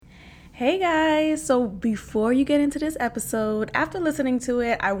Hey guys, so before you get into this episode, after listening to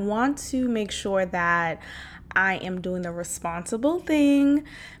it, I want to make sure that I am doing the responsible thing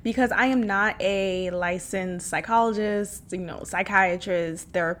because I am not a licensed psychologist, psychiatrist,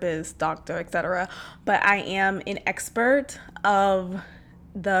 therapist, doctor, etc. But I am an expert of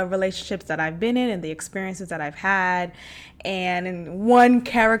the relationships that I've been in and the experiences that I've had. And in one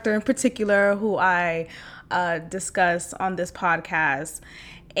character in particular who I discuss on this podcast.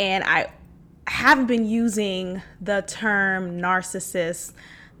 And I have been using the term narcissist,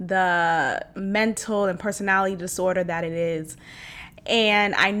 the mental and personality disorder that it is.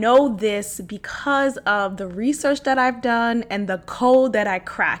 And I know this because of the research that I've done and the code that I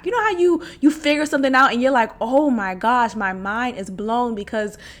crack. You know how you figure something out and you're like, oh my gosh, my mind is blown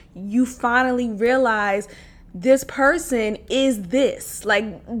because you finally realize this person is this.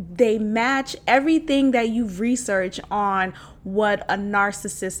 Like, they match everything that you've researched on what a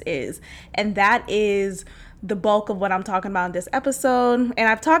narcissist is. And that is the bulk of what I'm talking about in this episode. And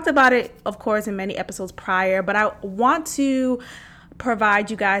I've talked about it, of course, in many episodes prior, but I want to provide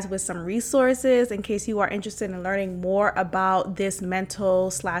you guys with some resources in case you are interested in learning more about this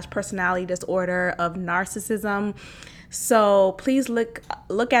mental / personality disorder of narcissism. So please look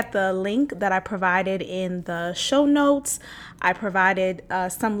at the link that I provided in the show notes. I provided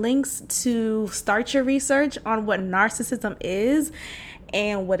some links to start your research on what narcissism is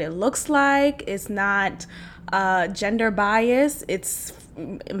and what it looks like. It's not gender bias. It's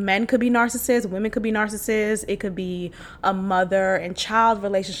men could be narcissists, women could be narcissists. It could be a mother and child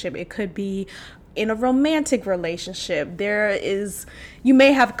relationship. It could be in a romantic relationship. You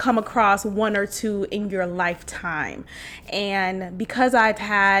may have come across one or two in your lifetime. And because I've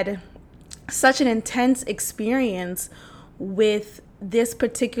had such an intense experience with this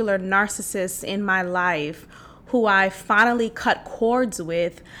particular narcissist in my life, who I finally cut cords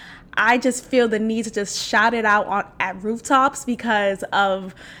with, I just feel the need to just shout it out at rooftops because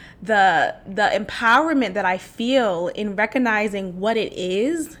of the empowerment that I feel in recognizing what it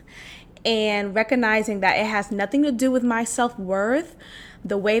is and recognizing that it has nothing to do with my self-worth.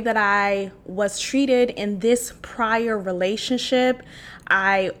 The way that I was treated in this prior relationship,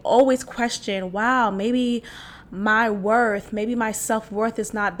 I always question, wow, maybe my self-worth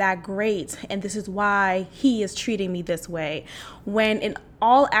is not that great, and this is why he is treating me this way. When in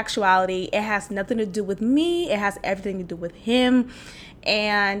all actuality, it has nothing to do with me, it has everything to do with him.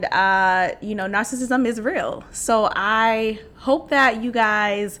 And narcissism is real. So I hope that you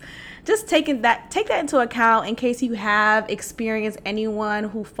guys just take that into account in case you have experienced anyone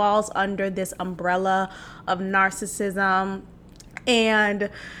who falls under this umbrella of narcissism, and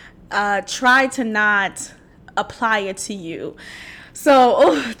try to not apply it to you.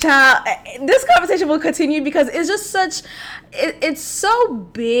 So, child, this conversation will continue because it's just it's so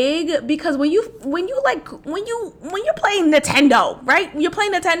big. Because when you're playing Nintendo, right? You're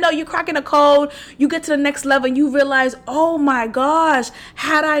playing Nintendo, you're cracking a code, you get to the next level, and you realize, oh my gosh,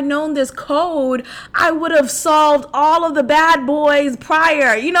 had I known this code, I would have solved all of the bad boys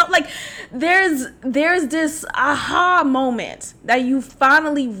prior. There's this aha moment that you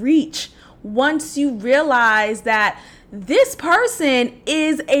finally reach once you realize that this person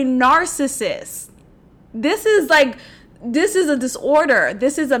is a narcissist. This is a disorder.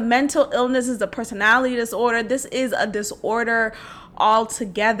 This is a mental illness. This is a personality disorder. This is a disorder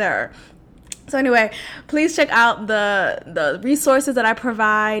altogether. So anyway, please check out the resources that I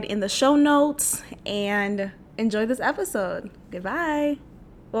provide in the show notes and enjoy this episode. Goodbye.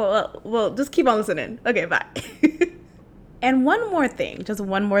 Well, just keep on listening. Okay, bye. And just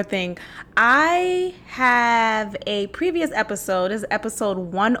one more thing. I have a previous episode, this is episode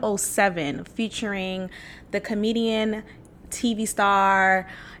 107, featuring the comedian, TV star,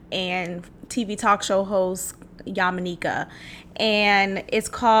 and TV talk show host, Yamanika. And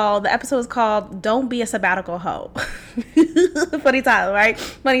the episode is called Don't Be a Sabbatical Hoe. Funny title, right?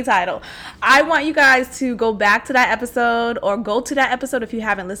 Funny title. I want you guys to go back to that episode, or go to that episode if you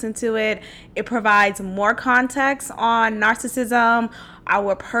haven't listened to it. It provides more context on narcissism,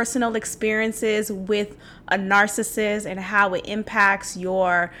 our personal experiences with a narcissist, and how it impacts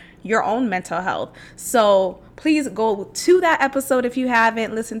your own mental health. So please go to that episode if you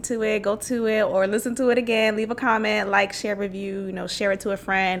haven't listened to it. Go to it or listen to it again. Leave a comment, like, share, review, share it to a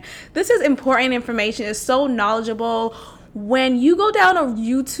friend. This is important information. It's so knowledgeable. When you go down a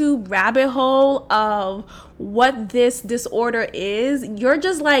YouTube rabbit hole of what this disorder is,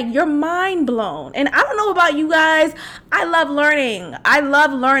 you're mind blown. And I don't know about you guys. I love learning. I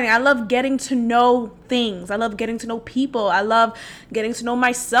love getting to know things. I love getting to know people. I love getting to know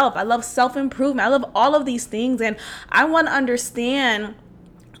myself. I love self-improvement. I love all of these things. And I want to understand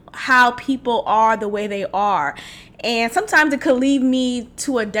how people are the way they are. And sometimes it could leave me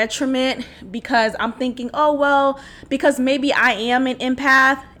to a detriment because I'm thinking, oh, well, because maybe I am an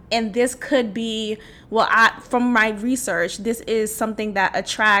empath and this could be, well, from my research, this is something that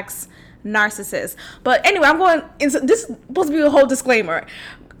attracts narcissists. But anyway, this is supposed to be a whole disclaimer.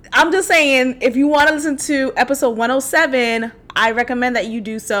 I'm just saying, if you want to listen to episode 107, I recommend that you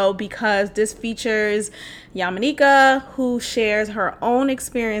do so because this features Yamanika, who shares her own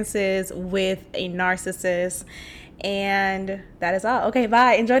experiences with a narcissist. And that is all. Okay,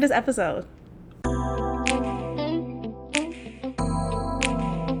 bye. Enjoy this episode.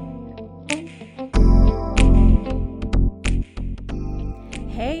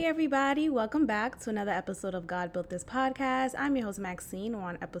 Hey everybody, welcome back to another episode of God Built This Podcast. I'm your host Maxine. We're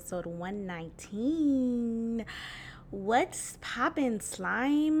on episode 119. What's poppin',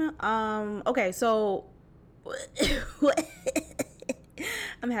 slime? Okay, so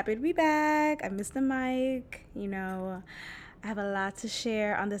I'm happy to be back. I missed the mic. I have a lot to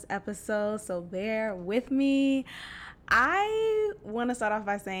share on this episode, so bear with me. I want to start off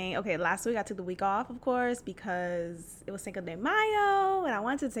by saying, okay, last week I took the week off, of course, because it was Cinco de Mayo, and I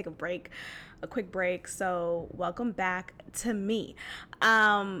wanted to take a quick break. So welcome back to me.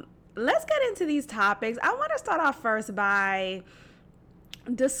 Let's get into these topics. I want to start off first by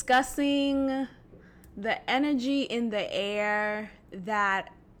discussing the energy in the air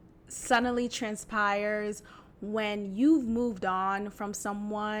that suddenly transpires when you've moved on from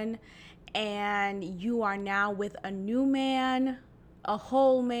someone and you are now with a new man, a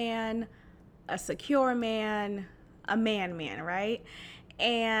whole man, a secure man, a man, right?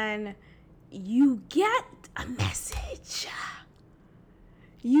 And you get a message.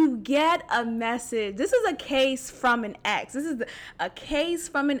 This is a case from an ex. This is a case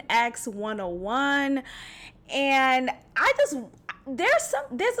from an ex 101. And there has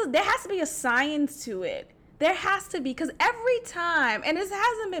to be a science to it. There has to be, because every time, and this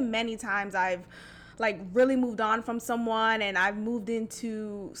hasn't been many times I've really moved on from someone and I've moved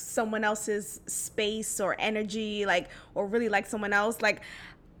into someone else's space or energy, or really like someone else.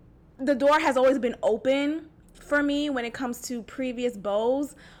 The door has always been open for me when it comes to previous beaux,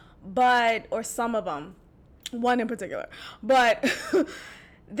 or some of them, one in particular. But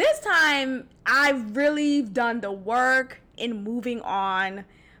this time I've really done the work in moving on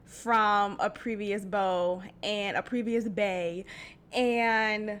from a previous beau and a previous bae,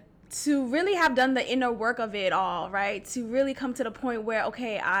 and to really have done the inner work of it all, right? To really come to the point where,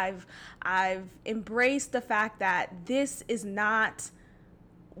 okay, I've embraced the fact that this is not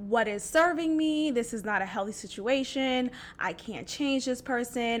what is serving me. This is not a healthy situation. I can't change this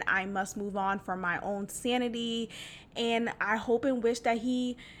person. I must move on for my own sanity. And I hope and wish that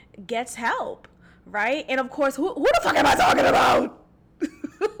he gets help, right? And of course, who the fuck am I talking about? Who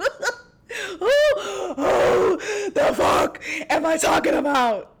the fuck am I talking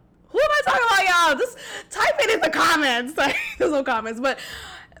about? Who am I talking about, y'all? Just type it in the comments. There's no comments, but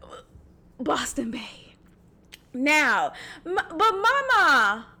Boston Bay. Now, but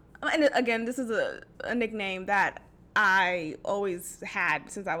Mama, and again, this is a nickname that I always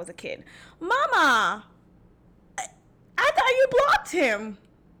had since I was a kid. Mama, I thought you blocked him.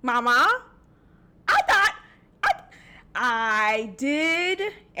 Mama, I did,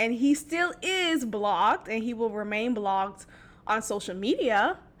 and he still is blocked, and he will remain blocked on social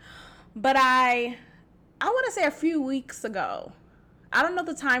media. But I want to say a few weeks ago, I don't know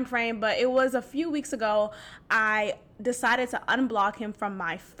the time frame, but it was a few weeks ago, I decided to unblock him from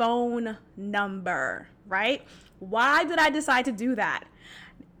my phone number, right? Why did I decide to do that?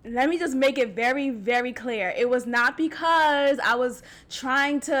 Let me just make it very, very clear. It was not because I was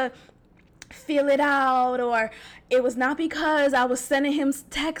trying to feel it out, or it was not because I was sending him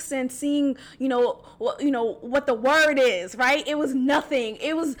texts and seeing, what the word is, right? It was nothing.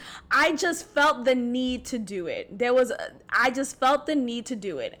 I just felt the need to do it. I just felt the need to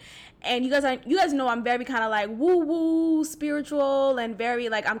do it. And you guys know I'm very kind of woo spiritual and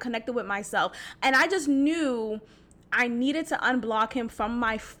very I'm connected with myself. And I just knew I needed to unblock him from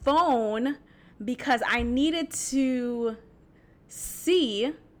my phone because I needed to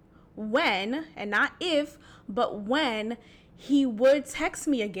see when, and not if, but when he would text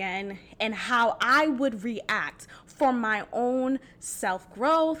me again and how I would react for my own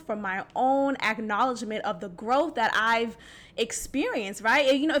self-growth, for my own acknowledgement of the growth that I've experienced, right?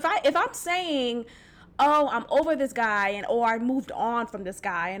 If I'm saying, oh, I'm over this guy, or I moved on from this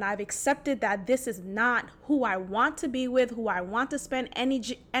guy, and I've accepted that this is not who I want to be with, who I want to spend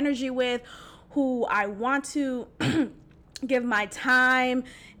energy with, who I want to give my time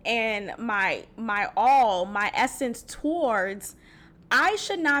and my all, my essence towards, I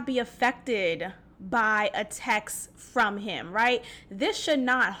should not be affected by a text from him, right? This should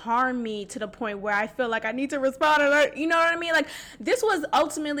not harm me to the point where I feel like I need to respond, or, you know what I mean? Like, this was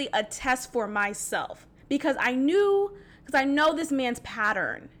ultimately a test for myself, because I know this man's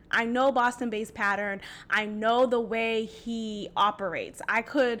pattern. I know Boston Bay's pattern. I know the way he operates. I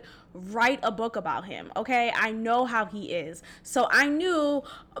could write a book about him, okay? I know how he is. So I knew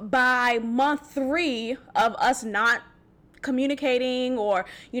by month 3 of us not communicating or,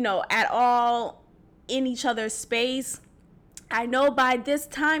 at all in each other's space, I know by this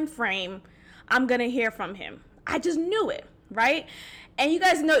time frame I'm gonna hear from him. I just knew it, right? And you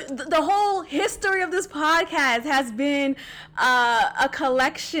guys know the whole history of this podcast has been a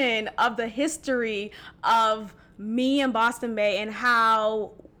collection of the history of me and Boston Bay and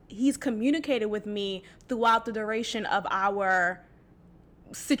how he's communicated with me throughout the duration of our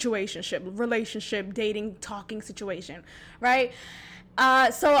situationship, relationship, dating, talking situation, right?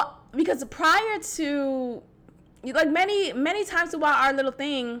 So because prior to, like, many times throughout our little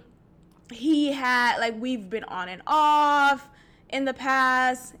thing, he had, like, we've been on and off in the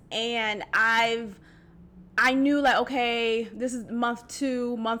past, and I knew, like, okay, this is month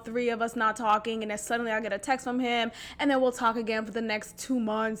 2, month 3 of us not talking, and then suddenly I get a text from him, and then we'll talk again for the next 2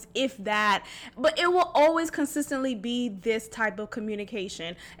 months, if that. But it will always consistently be this type of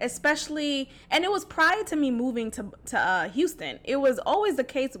communication, especially, and it was prior to me moving to Houston. It was always the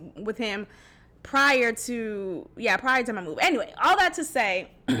case with him prior to my move. Anyway, all that to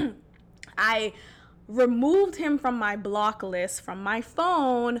say, I removed him from my block list from my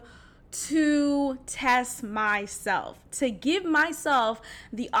phone to test myself, to give myself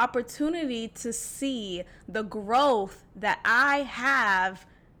the opportunity to see the growth that I have,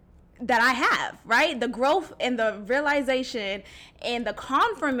 right? The growth and the realization and the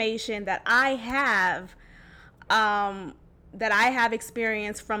confirmation that I have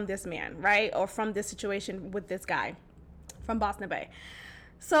experienced from this man, right? Or from this situation with this guy from Boston Bay.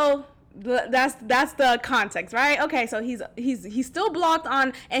 So that's the context, right? Okay, so he's still blocked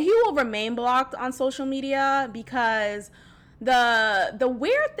on, and he will remain blocked on social media, because the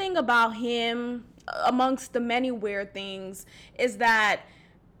weird thing about him, amongst the many weird things, is that,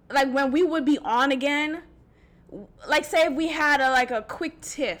 like, when we would be on again, like, say if we had a quick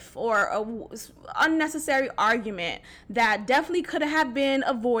tiff or a unnecessary argument that definitely could have been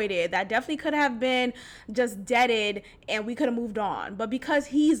avoided, that definitely could have been just deaded, and we could have moved on. But because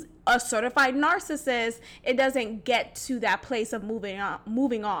he's a certified narcissist, it doesn't get to that place of moving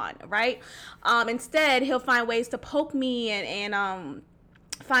on, right? Instead, he'll find ways to poke me and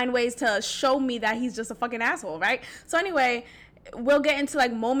find ways to show me that he's just a fucking asshole, right? So anyway, we'll get into,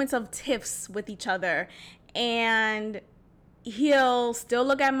 like, moments of tiffs with each other, and he'll still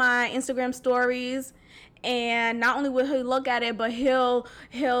look at my Instagram stories, and not only will he look at it, but he'll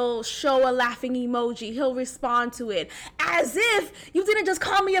show a laughing emoji. He'll respond to it as if you didn't just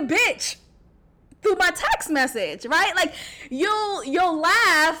call me a bitch through my text message, right? Like, you'll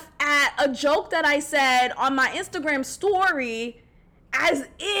laugh at a joke that I said on my Instagram story as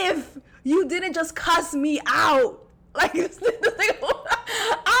if you didn't just cuss me out. Like,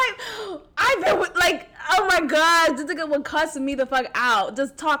 I've been with, like, oh my god, this nigga would cuss me the fuck out,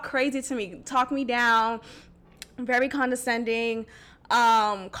 just talk crazy to me, talk me down, very condescending,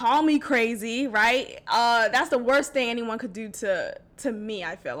 call me crazy, right? That's the worst thing anyone could do to me.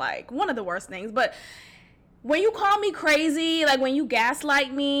 I feel like one of the worst things. But when you call me crazy, like when you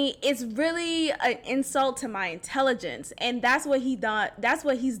gaslight me, it's really an insult to my intelligence. And that's what he's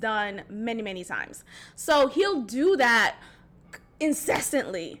done many, many times. So he'll do that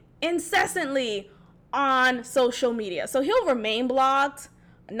incessantly on social media. So he'll remain blocked,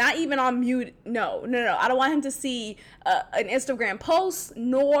 not even on mute. No. I don't want him to see an Instagram post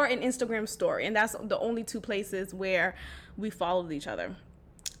nor an Instagram story. And that's the only 2 places where we followed each other.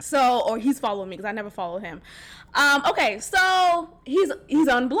 So, or he's following me, because I never follow him. Okay, so he's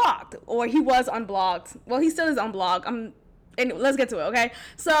unblocked, or he was unblocked. Well, he still is unblocked. And let's get to it, okay?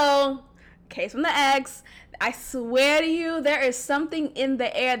 So, case from the ex. I swear to you, there is something in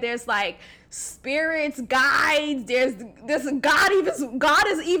the air. There's, like, spirits, guides. There's God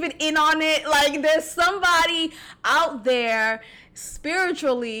is even in on it. Like, there's somebody out there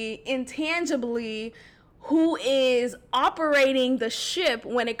spiritually, intangibly, who is operating the ship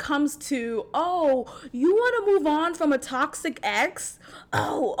when it comes to, oh, you want to move on from a toxic ex?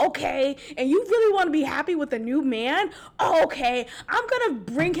 Oh, okay. And you really want to be happy with a new man? Oh, okay. I'm going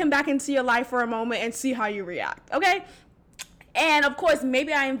to bring him back into your life for a moment and see how you react. Okay? And of course,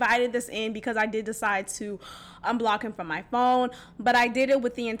 maybe I invited this in because I did decide to unblock him from my phone, but I did it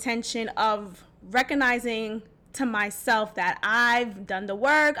with the intention of recognizing to myself that I've done the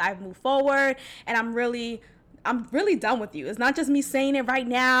work, I've moved forward, and I'm really done with you. It's not just me saying it right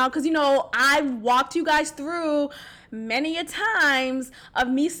now, because I've walked you guys through many a times of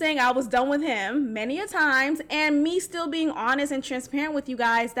me saying I was done with him many a times, and me still being honest and transparent with you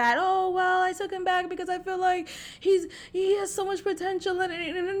guys that, oh well, I took him back because I feel like he has so much potential.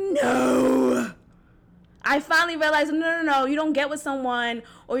 No, I finally realized, no, you don't get with someone,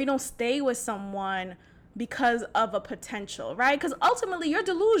 or you don't stay with someone because of a potential, right? Because ultimately you're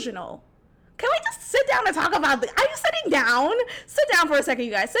delusional. Can we just sit down and talk about this? Are you sitting down? Sit down for a second,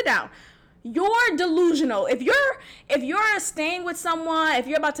 you guys. Sit down. You're delusional. If you're staying with someone, if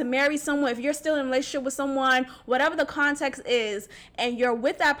you're about to marry someone, if you're still in a relationship with someone, whatever the context is, and you're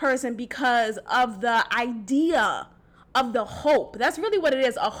with that person because of the idea of the hope. That's really what it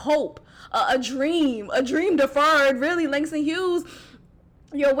is, a hope, a dream deferred, really, Langston Hughes.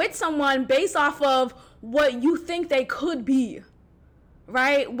 You're with someone based off of what you think they could be,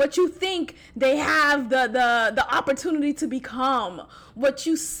 right? What you think they have the opportunity to become, what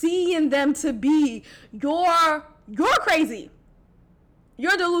you see in them to be. You're crazy.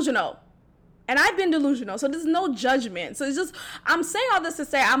 You're delusional. And I've been delusional, so there's no judgment. So it's just, I'm saying all this to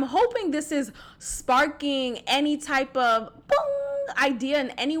say, I'm hoping this is sparking any type of boom idea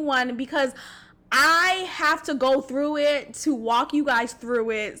in anyone, because I have to go through it to walk you guys through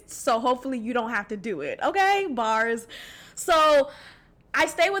it. So hopefully you don't have to do it. Okay, bars. So I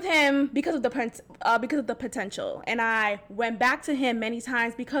stay with him because of the potential, and I went back to him many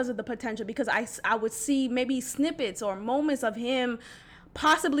times because of the potential, because I would see maybe snippets or moments of him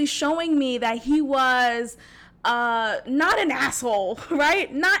possibly showing me that he was not an asshole,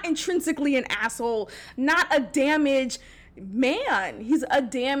 right? Not intrinsically an asshole, not a damaged man. He's a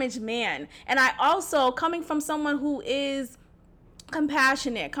damaged man. And I also, coming from someone who is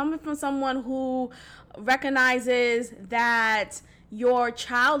compassionate, coming from someone who recognizes that your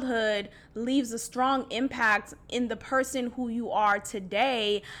childhood leaves a strong impact in the person who you are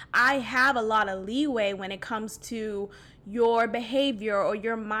today, I have a lot of leeway when it comes to your behavior or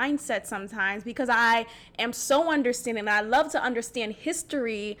your mindset sometimes, because I am so understanding. I love to understand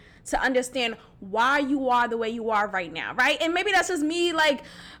history, to understand why you are the way you are right now, right? And maybe that's just me, like,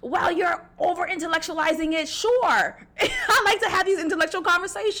 well, you're over intellectualizing it. Sure. I like to have these intellectual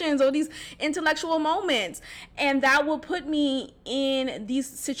conversations or these intellectual moments, and that will put me in these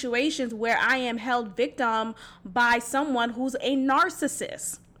situations where I am held victim by someone who's a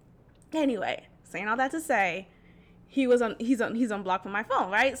narcissist. Anyway, saying all that to say, he's unblocked from my phone,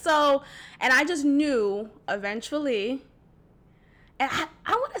 right? So, and I just knew eventually, and I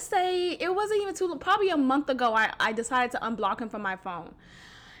want to say it wasn't even too long, probably a month ago, I decided to unblock him from my phone.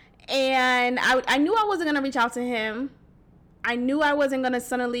 And I knew I wasn't going to reach out to him. I knew I wasn't going to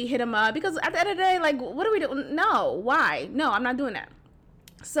suddenly hit him up, because at the end of the day, like, what are we doing? No, why? No, I'm not doing that.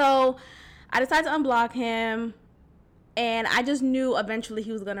 So I decided to unblock him, and I just knew eventually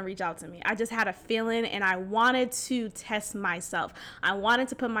he was going to reach out to me. I just had a feeling, and I wanted to test myself. I wanted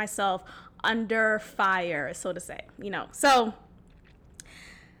to put myself under fire, so to say, So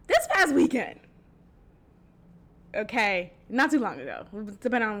this past weekend, okay, not too long ago,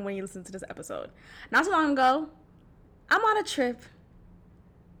 depending on when you listen to this episode, not too long ago, I'm on a trip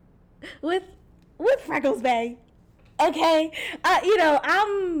with Freckles Bay. Okay,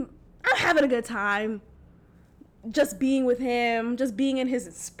 I'm having a good time, just being with him, just being in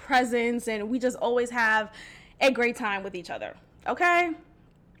his presence, and we just always have a great time with each other. Okay,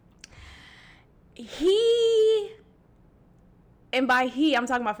 and by he, I'm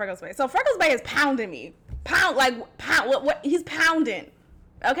talking about Freckles Bay. So Freckles Bay is pounding me, what he's pounding.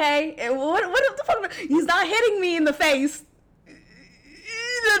 Okay, and what the fuck? He's not hitting me in the face.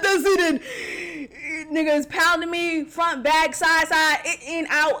 That's it. Nigga is pounding me front, back, side, in,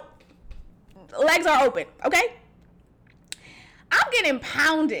 out. Legs are open. Okay, I'm getting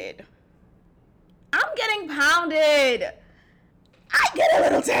pounded. I get a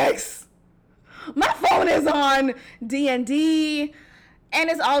little text. My phone is on D&D, and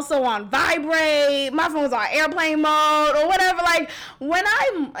it's also on vibrate. My phone's on airplane mode or whatever. Like, the way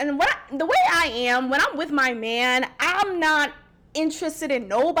I am, when I'm with my man, I'm not interested in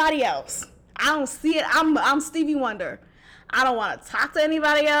nobody else. I don't see it. I'm Stevie Wonder. I don't want to talk to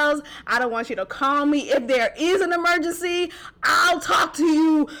anybody else. I don't want you to call me. If there is an emergency, I'll talk to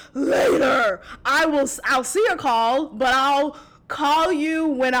you later. I'll see your call, but I'll call you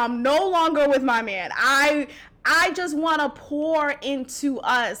when I'm no longer with my man. I just want to pour into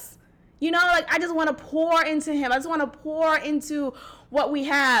us You know, like, I just want to pour into him. I just want to pour into what we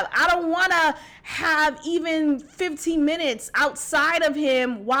have. I don't want to have even 15 minutes outside of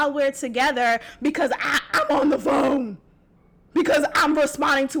him while we're together because I'm on the phone. Because I'm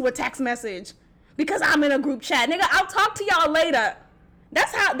responding to a text message. Because I'm in a group chat. Nigga, I'll talk to y'all later.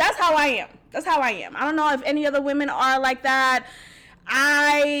 That's how I am. That's how I am. I don't know if any other women are like that.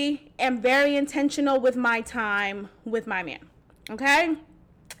 I am very intentional with my time with my man. Okay?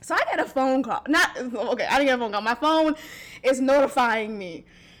 So I get a phone call. I didn't get a phone call. My phone is notifying me.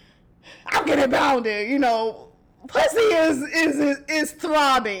 I'm getting bounded, you know. Pussy is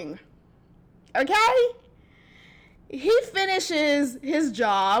throbbing. Okay? He finishes his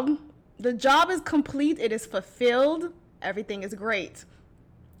job. The job is complete. It is fulfilled. Everything is great.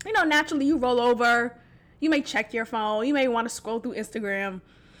 You know, naturally you roll over. You may check your phone. You may want to scroll through Instagram.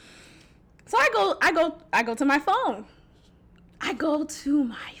 So I go to my phone. I go to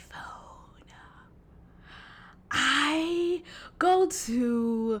my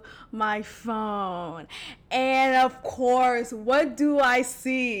phone. And of course, what do I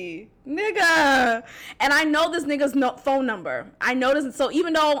see? Nigga. And I know this nigga's phone number. I know this. So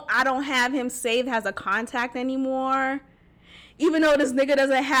even though I don't have him saved as a contact anymore, even though this nigga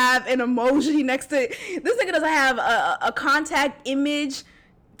doesn't have an emoji next to it, this nigga doesn't have a contact image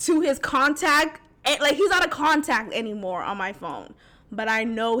to his contact. Like, he's not a contact anymore on my phone. But I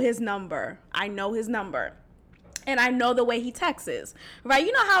know his number. And I know the way he texts, right?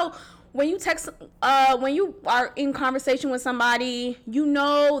 You know how when you text, when you are in conversation with somebody, you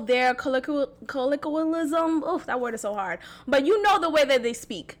know their colloquialism. Oh, that word is so hard. But you know the way that they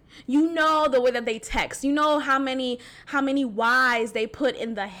speak. You know the way that they text. You know how many Y's they put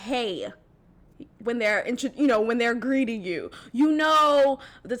in the hey when they're when they're greeting you. You know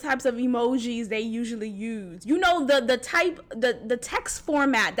the types of emojis they usually use. You know the text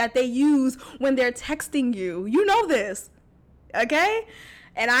format that they use when they're texting you. You know this, okay?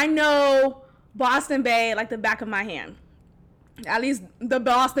 And I know Boston Bay like the back of my hand. At least the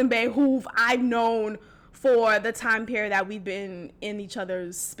Boston Bay who I've known for the time period that we've been in each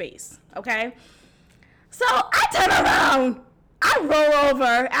other's space, okay? So I turn around. I roll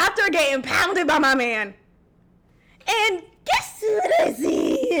over after getting pounded by my man. And guess what I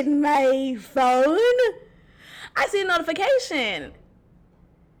see in my phone? I see a notification.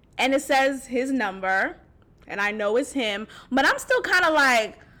 And it says his number. And I know it's him. But I'm still kind of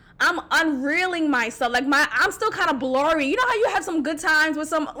like, I'm unreeling myself. Like, I'm still kind of blurry. You know how you have some good times with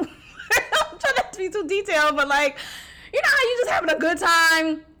some... I'm trying not to be too detailed, but like, you know how you just having a good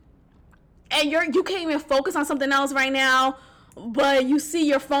time and you can't even focus on something else right now, but you see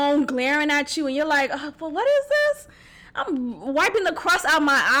your phone glaring at you and you're like, but what is this? I'm wiping the crust out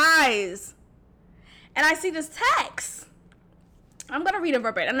my eyes. And I see this text. I'm going to read it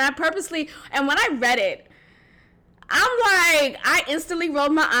verbatim. And when I read it, I'm like, I instantly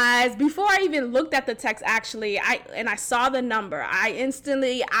rolled my eyes. Before I even looked at the text, actually, I saw the number. I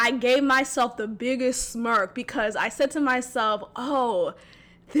gave myself the biggest smirk because I said to myself, oh,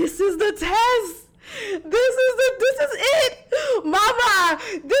 this is the test. This is it, mama.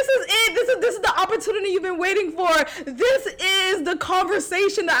 This is it. This is the opportunity you've been waiting for. This is the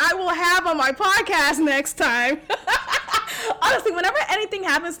conversation that I will have on my podcast next time. Honestly, whenever anything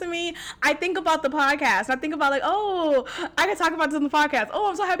happens to me, I think about the podcast. I think about like, oh, I can talk about this on the podcast. Oh,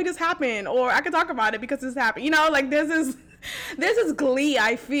 I'm so happy this happened. Or I can talk about it because this happened. You know, like this is glee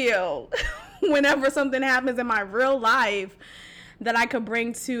I feel whenever something happens in my real life that I could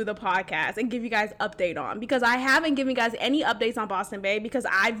bring to the podcast and give you guys update on. Because I haven't given you guys any updates on Boston Bay because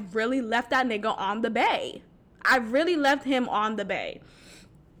I've really left that nigga on the bay. I've really left him on the bay.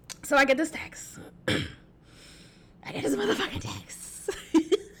 So I get this text. I get this motherfucking text.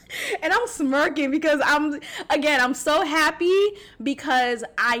 And I'm smirking because I'm so happy because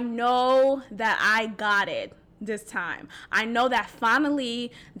I know that I got it this time. I know that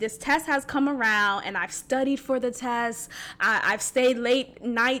finally this test has come around and I've studied for the test. I've stayed late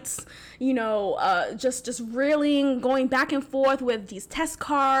nights, just reeling, going back and forth with these test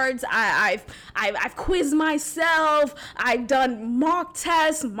cards. I've quizzed myself. I've done mock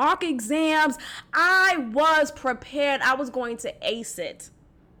tests, mock exams. I was prepared. I was going to ace it.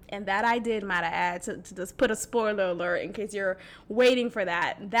 And that I did, might I add, to just put a spoiler alert in case you're waiting for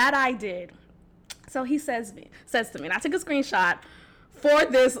that. That I did. So he says to me, and I took a screenshot for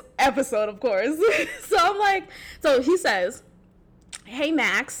this episode, of course. So he says, hey,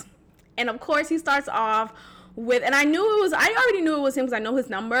 Max. And of course, he starts off and I already knew it was him because I know his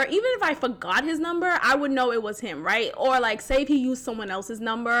number. Even if I forgot his number, I would know it was him, right? Or like, say if he used someone else's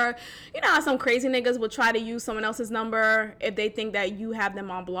number. You know how some crazy niggas will try to use someone else's number if they think that you have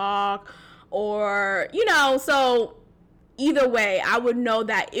them on block, or, you know, so either way, I would know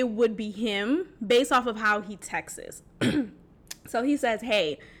that it would be him based off of how he texts. So he says,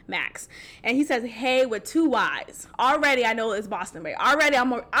 hey, Max. And he says, hey, with 2 Y's. Already, I know it's Boston Bay. Already,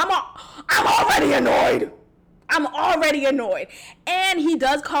 I'm already annoyed. I'm already annoyed. And he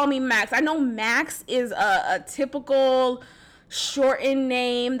does call me Max. I know Max is a typical shortened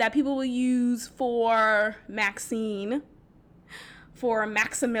name that people will use for Maxine, for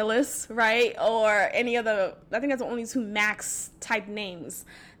Maximilus, right? Or any other, I think that's the only 2 Max type names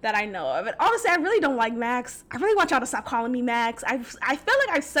that I know of. And honestly, I really don't like Max. I really want y'all to stop calling me Max. I feel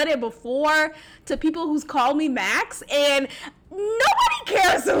like I've said it before to people who's called me Max, and nobody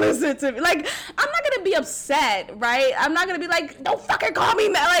cares to listen to me. Like, I'm not gonna be upset, right? I'm not gonna be like, don't fucking call me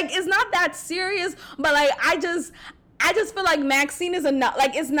Max. Like, it's not that serious, but like, I just feel like Maxine is enough.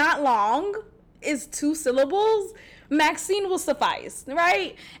 Like, it's not long. It's 2 syllables. Maxine will suffice,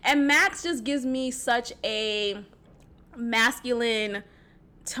 right? And Max just gives me such a masculine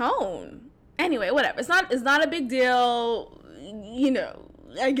tone. Anyway, whatever. It's not a big deal, you know.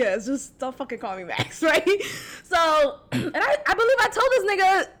 I guess just don't fucking call me Max, right? So, and I believe I told this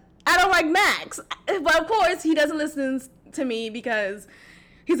nigga I don't like Max, but of course he doesn't listen to me because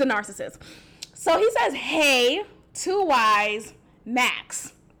he's a narcissist. So he says, hey, 2 Y's,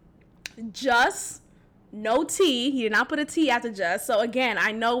 Max. Just, no T. He did not put a T after just. So again,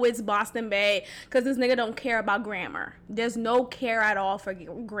 I know it's Boston Bay because this nigga don't care about grammar. There's no care at all for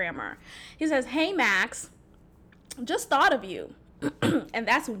grammar. He says, hey, Max, just thought of you. And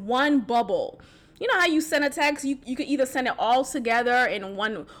that's 1 bubble. You know how you send a text, you could either send it all together in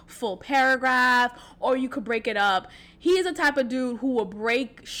 1 full paragraph, or you could break it up. He is the type of dude who will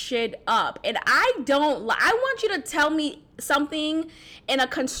break shit up. And I want you to tell me something in a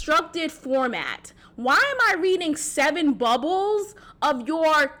constructed format. Why am I reading 7 bubbles of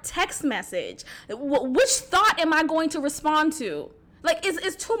your text message? Which thought am I going to respond to? Like,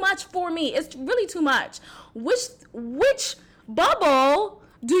 it's too much for me. It's really too much. Which bubble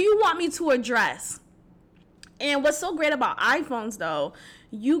do you want me to address? And what's so great about iPhones, though,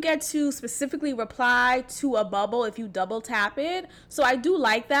 you get to specifically reply to a bubble if you double tap it. So I do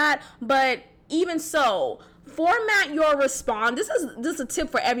like that. But even so, format your response. This is a tip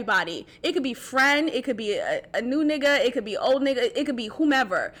for everybody. It could be friend, it could be a new nigga, it could be old nigga, it could be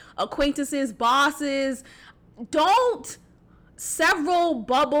whomever, acquaintances, bosses. Don't several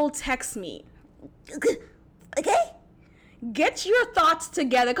bubble text me. Okay? Get your thoughts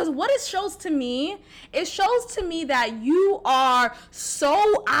together, because what it shows to me that you are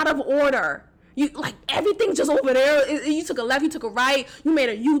so out of order. You, like, everything's just over there. You took a left, you took a right, you made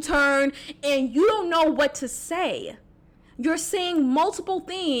a U-turn, and you don't know what to say. You're saying multiple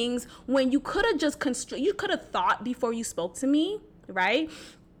things when you could have just you could have thought before you spoke to me, right?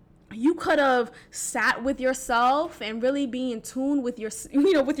 You could have sat with yourself and really be in tune with your,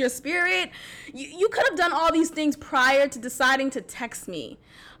 with your spirit. You could have done all these things prior to deciding to text me.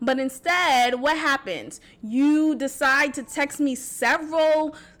 But instead, what happens? You decide to text me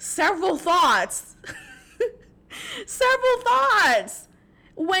several thoughts. Several thoughts.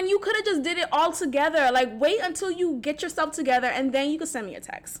 When you could have just did it all together. Like, wait until you get yourself together and then you can send me a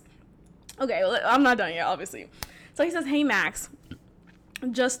text. Okay, well, I'm not done yet, obviously. So he says, hey, Max.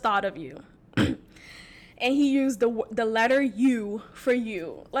 Just thought of you. And he used the letter U for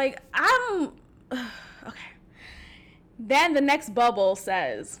you. Like, okay. Then the next bubble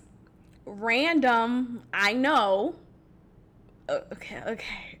says, random, I know. Okay.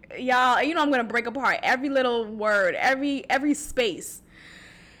 Y'all, I'm going to break apart every little word, every space.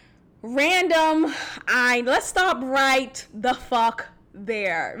 Random, let's stop right the fuck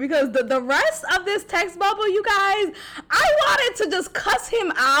there, because the rest of this text bubble, you guys, I wanted to just cuss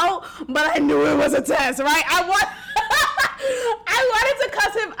him out, but I knew it was a test, right? I wanted to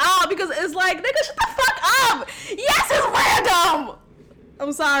cuss him out because it's like, nigga, shut the fuck up. Yes, it's random.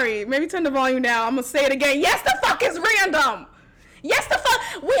 I'm sorry, maybe turn the volume down. I'm gonna say it again. Yes, the fuck is random. Yes, the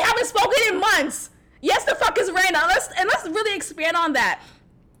fuck, we haven't spoken in months. Yes, the fuck is random. Let's really expand on that.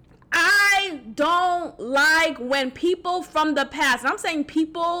 I don't like when people from the past, and I'm saying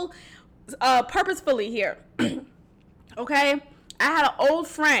people purposefully here, okay? I had an old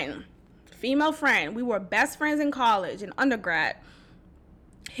friend, female friend. We were best friends in college, in undergrad.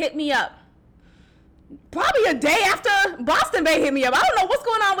 Hit me up. Probably a day after Boston Bay hit me up. I don't know what's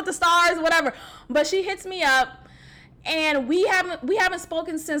going on with the stars, whatever. But she hits me up, And we haven't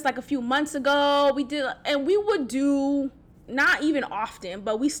spoken since like a few months ago. We would do, not even often,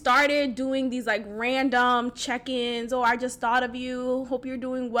 but we started doing these like random check-ins, or I just thought of you, hope you're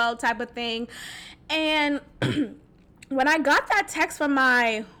doing well type of thing. And when I got that text from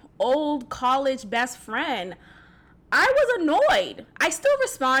my old college best friend, I was annoyed. I still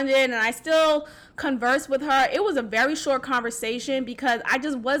responded and I still conversed with her. It was a very short conversation because I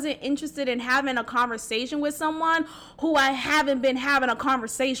just wasn't interested in having a conversation with someone who I haven't been having a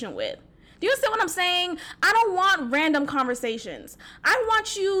conversation with. Do you understand what I'm saying? I don't want random conversations. I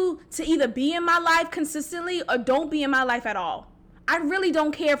want you to either be in my life consistently or don't be in my life at all. I really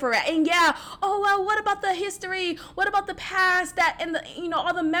don't care for it. And yeah, oh well, what about the history? What about the past? That and the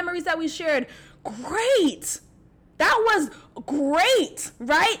all the memories that we shared. Great. That was great,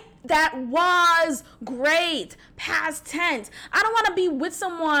 right? That was great. Past tense. I don't want to be with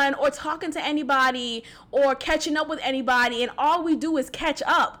someone or talking to anybody or catching up with anybody and all we do is catch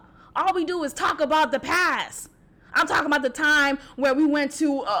up. All we do is talk about the past. I'm talking about the time where we went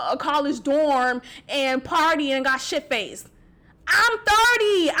to a college dorm and partied and got shit-faced. I'm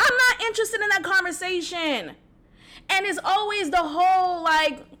 30. I'm not interested in that conversation. And it's always the whole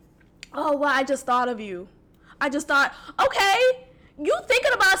like, oh, well, I just thought of you. I just thought, okay, you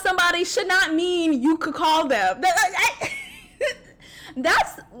thinking about somebody should not mean you could call them.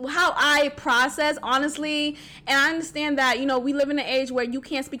 That's how I process, honestly. And I understand that, we live in an age where you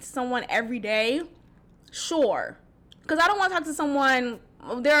can't speak to someone every day. Sure. Because I don't want to talk to someone,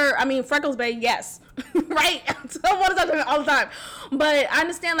 Freckles Bay, yes. Right? I don't want to talk to them all the time. But I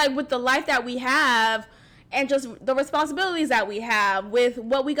understand, like, with the life that we have, and just the responsibilities that we have with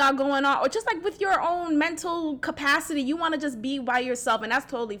what we got going on, or just like with your own mental capacity, you want to just be by yourself, and that's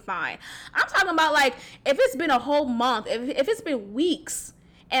totally fine. I'm talking about like if it's been a whole month, if it's been weeks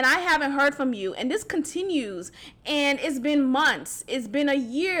and I haven't heard from you and this continues and it's been months, it's been a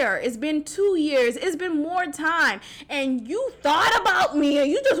year, it's been 2 years, it's been more time, and you thought about me and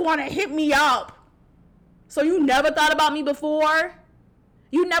you just want to hit me up. So you never thought about me before?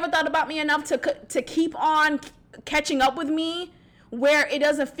 You never thought about me enough to keep on catching up with me where it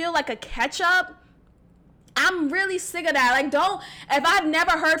doesn't feel like a catch up? I'm really sick of that. Like, if I've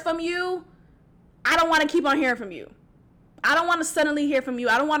never heard from you, I don't want to keep on hearing from you. I don't want to suddenly hear from you.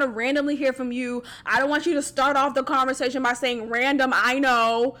 I don't want to randomly hear from you. I don't want you to start off the conversation by saying random, I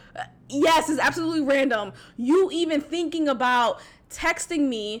know. Yes, it's absolutely random. You even thinking about texting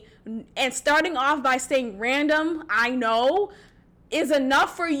me and starting off by saying random, I know, is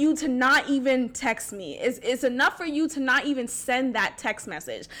enough for you to not even text me. It's enough for you to not even send that text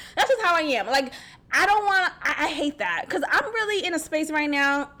message. That's just how I am. Like, I hate that. Because I'm really in a space right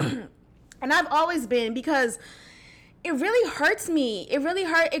now, and I've always been, because it really hurts me.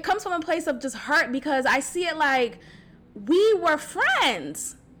 It comes from a place of just hurt, because I see it like we were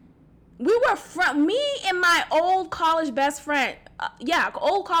friends. Me and my old college best friend.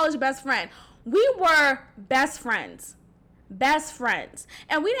 Old college best friend. We were best friends.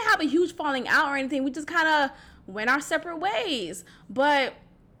 And we didn't have a huge falling out or anything. We just kind of went our separate ways. But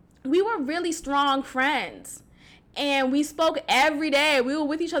we were really strong friends. And we spoke every day. We were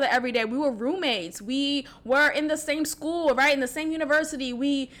with each other every day. We were roommates. We were in the same school, right? In the same university.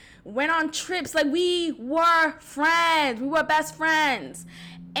 We went on trips. Like, we were friends. We were best friends.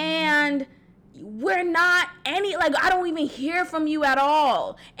 And we're not I don't even hear from you at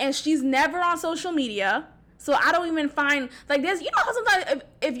all. And she's never on social media. So I don't even find, like, this, how sometimes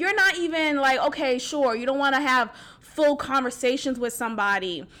if you're not even like, okay, sure, you don't want to have full conversations with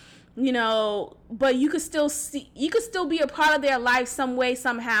somebody, but you could still be a part of their life some way,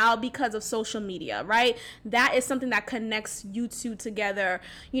 somehow, because of social media, right? That is something that connects you two together.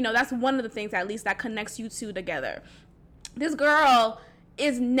 That's one of the things, at least, that connects you two together. This girl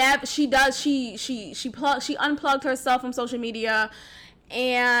is she unplugged herself from social media.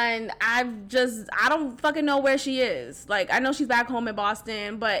 And I don't fucking know where she is. Like, I know she's back home in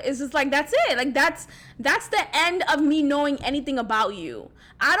Boston, but it's just like, that's it. Like, that's the end of me knowing anything about you.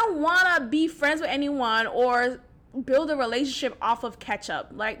 I don't want to be friends with anyone or build a relationship off of catch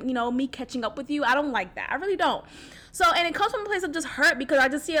up. Like, me catching up with you. I don't like that. I really don't. So, and it comes from a place of just hurt, because I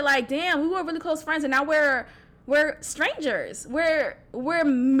just see it like, damn, we were really close friends, and now we're strangers. We're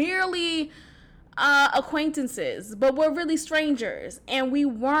merely acquaintances, but we're really strangers, and we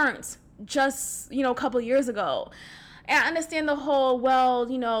weren't just a couple years ago. And I understand the whole,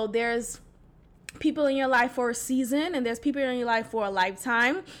 there's people in your life for a season, and there's people in your life for a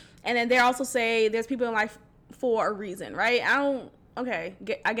lifetime, and then they also say there's people in life for a reason, right?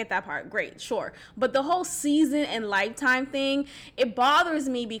 I get that part. Great, sure. But the whole season and lifetime thing, it bothers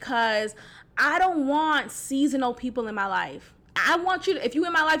me, because I don't want seasonal people in my life. I want you to, if you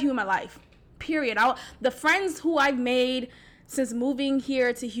in my life, you in my life. Period. The friends who I've made since moving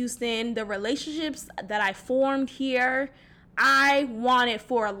here to Houston, the relationships that I formed here, I want it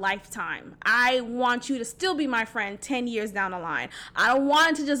for a lifetime. I want you to still be my friend 10 years down the line. I don't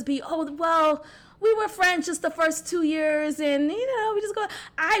want it to just be, oh, well, we were friends just the first 2 years and, we just go.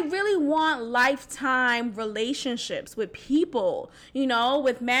 I really want lifetime relationships with people,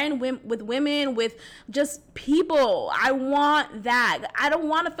 with men, with women, with just people. I want that. I don't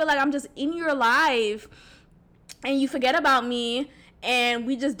want to feel like I'm just in your life and you forget about me and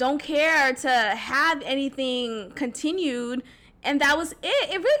we just don't care to have anything continued. And that was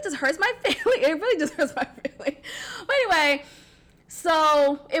it. It really just hurts my feeling. It really just hurts my feeling. But anyway,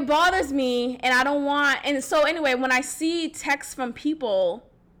 so it bothers me and I don't want, and so anyway, when I see texts from people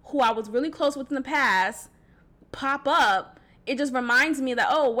who I was really close with in the past pop up, it just reminds me that,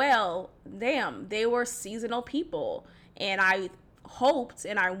 oh, well, damn, they were seasonal people. And I hoped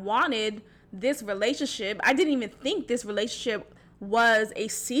and I wanted this relationship. I didn't even think this relationship was a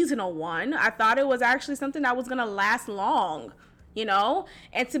seasonal one. I thought it was actually something that was going to last long,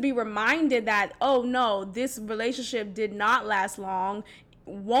 and to be reminded that, oh no, this relationship did not last long,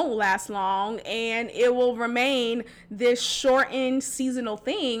 won't last long, and it will remain this shortened seasonal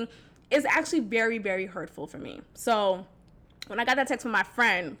thing is actually very, very hurtful for me. So when I got that text from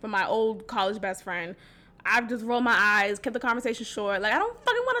my old college best friend, I just rolled my eyes, kept the conversation short. Like, I don't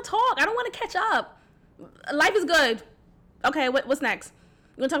fucking want to talk. I don't want to catch up. Life is good. Okay, what's next?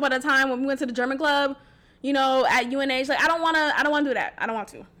 You want to talk about that time when we went to the German club, at UNH? Like, I don't want to do that. I don't want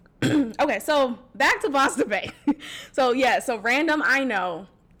to. Okay, so back to Boss Debate. So random, I know.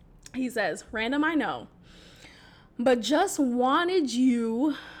 He says, random, I know. But just wanted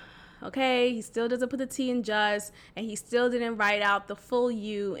you. Okay, he still doesn't put the T in just, and he still didn't write out the full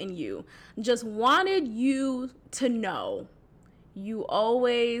you in you. Just wanted you to know. You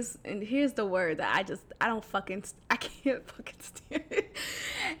always, and here's the word that I can't fucking stand it.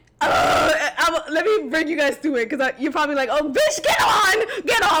 Let me bring you guys through it, because you're probably like, oh, bitch,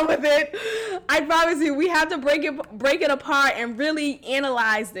 get on with it. I promise you, we have to break it apart and really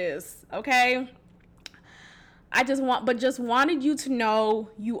analyze this, okay? Just wanted you to know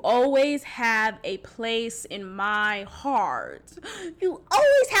you always have a place in my heart. You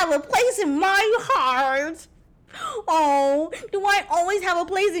always have a place in my heart. Oh, do I always have a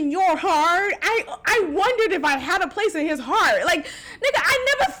place in your heart? I wondered if I had a place in his heart. Like, nigga,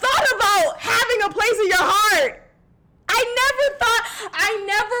 I never thought about having a place in your heart. I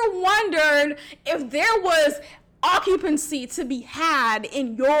never wondered if there was occupancy to be had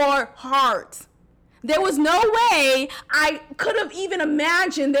in your heart. There was no way I could have even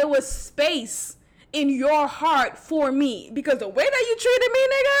imagined there was space in your heart for me, because the way that you treated me,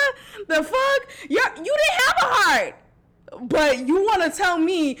 nigga, the fuck, you didn't have a heart, but you want to tell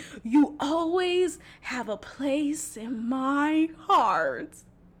me you always have a place in my heart.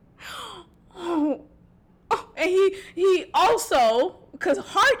 Oh. And he also, because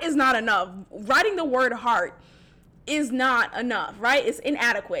heart is not enough. Writing the word heart is not enough, right? It's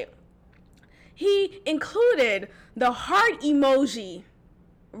inadequate. He included the heart emoji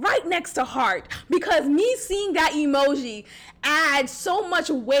right next to heart, because me seeing that emoji adds so much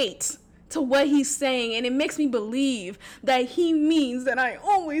weight to what he's saying, and it makes me believe that he means that I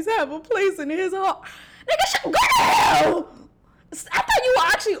always have a place in his heart. Nigga, go to hell! I thought you were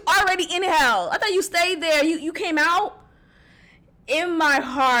actually already in hell. I thought you stayed there. You came out. In my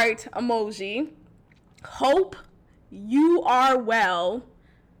heart emoji. Hope you are well.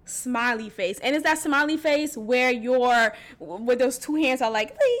 Smiley face. And it's that smiley face where those two hands are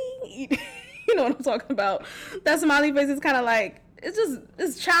like, you know what I'm talking about. That smiley face is kind of like,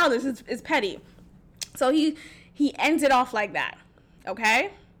 it's childish, it's petty. So he ends it off like that.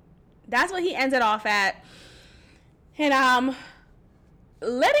 Okay? That's what he ends it off at. And I'm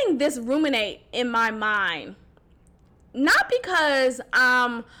letting this ruminate in my mind. Not because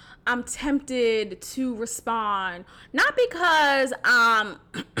I'm tempted to respond, not because I'm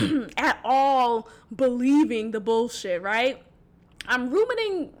at all believing the bullshit, right? I'm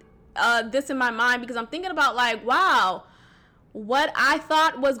ruminating this in my mind because I'm thinking about, like, wow, what I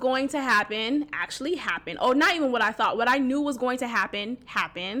thought was going to happen actually happened. Or not even what I thought, what I knew was going to happen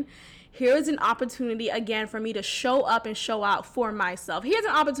happened. Here's an opportunity again for me to show up and show out for myself. Here's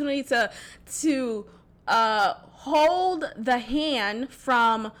an opportunity to hold the hand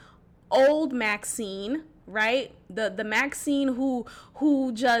from old Maxine, right? The Maxine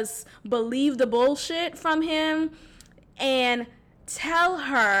who just believed the bullshit from him, and tell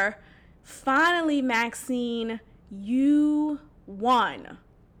her, finally, Maxine, you won.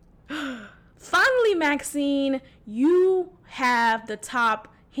 finally, Maxine, you have the top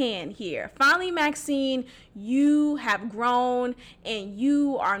hand here. Finally, Maxine, you have grown and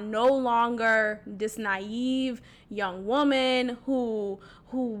you are no longer this naive young woman who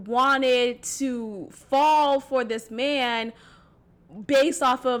wanted to fall for this man based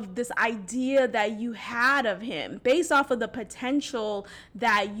off of this idea that you had of him, based off of the potential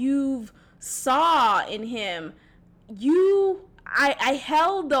that you've saw in him. I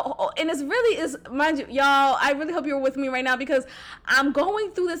held the, and it's really is, mind you, y'all, I really hope you're with me right now, because I'm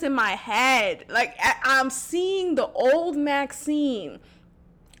going through this in my head. Like, I'm seeing the old Maxine,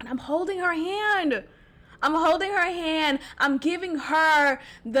 and I'm holding her hand. I'm giving her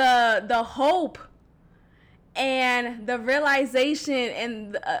the hope and the realization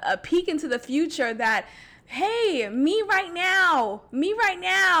and a peek into the future that, hey, me right now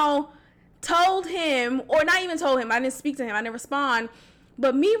told him, or not even told him, I didn't speak to him, I didn't respond,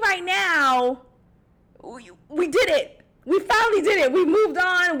 but me right now, we did it. We finally did it. We moved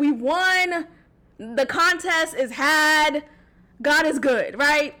on. We won. The contest is had. God is good,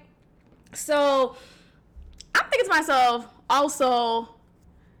 right? So I'm thinking to myself also,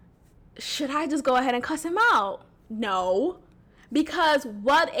 should I just go ahead and cuss him out? No, because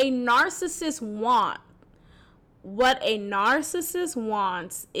what a narcissist wants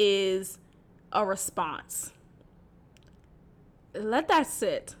is a response. Let that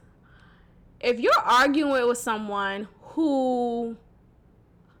sit. If you're arguing with someone who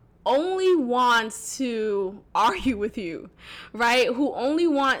only wants to argue with you, right? Who only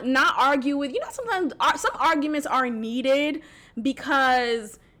not argue with, sometimes some arguments are needed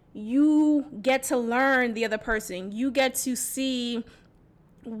because you get to learn the other person. You get to see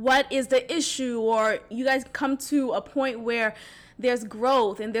what is the issue, or you guys come to a point where there's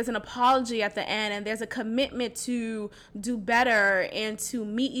growth and there's an apology at the end and there's a commitment to do better and to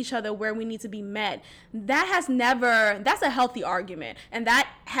meet each other where we need to be met. That's a healthy argument, and that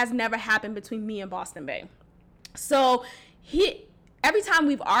has never happened between me and Boston Bay. So every time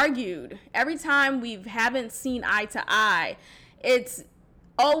we've argued, every time we haven't seen eye to eye, it's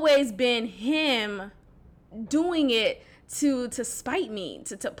always been him doing it to spite me,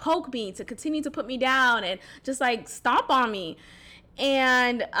 to poke me, to continue to put me down and just like stomp on me.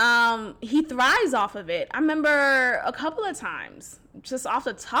 And he thrives off of it. I remember a couple of times, just off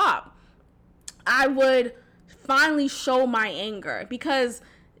the top, I would finally show my anger, because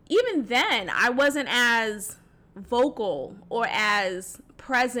even then I wasn't as vocal or as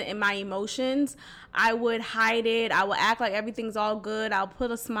present in my emotions. I would hide it. I would act like everything's all good. I'll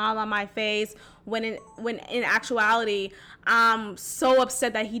put a smile on my face when in actuality, I'm so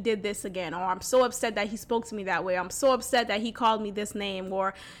upset that he did this again, or I'm so upset that he spoke to me that way. I'm so upset that he called me this name,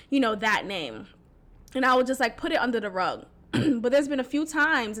 or that name. And I would just like put it under the rug. But there's been a few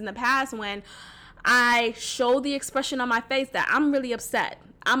times in the past when I show the expression on my face that I'm really upset.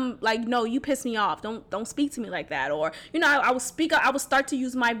 I'm like, no, you piss me off. Don't speak to me like that. Or, I will start to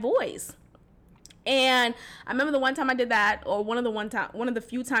use my voice. And I remember the one time I did that, or one of the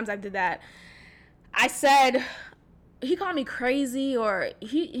few times I did that, I said, he called me crazy, or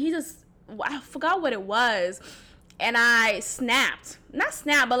he just, I forgot what it was. And I snapped. Not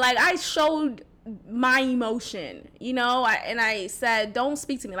snapped, but like I showed my emotion, and I said, don't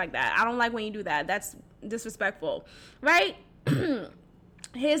speak to me like that. I don't like when you do that. That's disrespectful, right?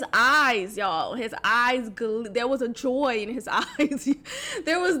 His eyes, y'all, there was a joy in his eyes.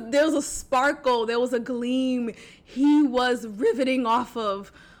 there was a sparkle, there was a gleam. He was riveting off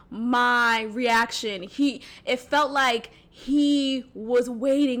of my reaction. It felt like he was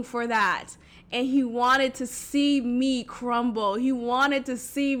waiting for that. And he wanted to see me crumble. He wanted to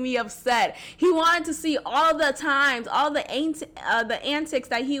see me upset. He wanted to see all the times, all the antics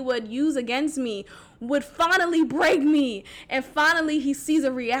that he would use against me would finally break me. And finally he sees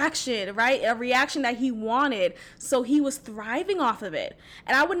a reaction, right? A reaction that he wanted. So he was thriving off of it.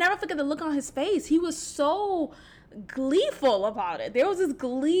 And I would never forget the look on his face. He was so gleeful about it. There was this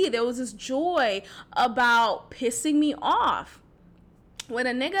glee, there was this joy about pissing me off. When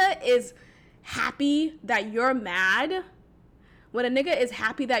a nigga is happy that you're mad, when a nigga is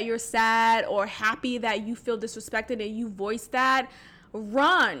happy that you're sad, or happy that you feel disrespected and you voice that,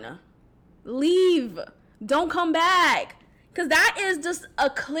 run, leave, don't come back, because that is just a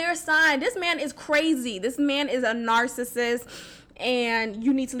clear sign this man is crazy, this man is a narcissist, and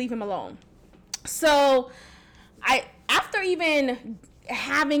you need to leave him alone. So after even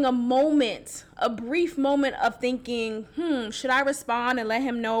having a brief moment of thinking, should I respond and let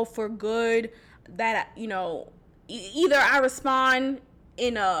him know for good that, either I respond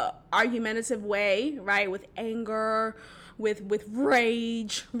in a argumentative way, right, with anger, with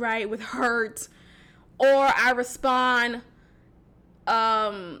rage, right, with hurt, or I respond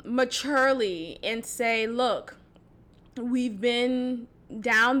maturely and say, look, we've been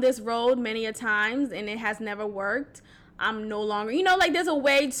down this road many a times and it has never worked. I'm no longer, like there's a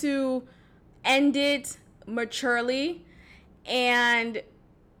way to end it maturely. And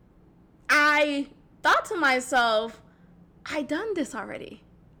I thought to myself, I done this already.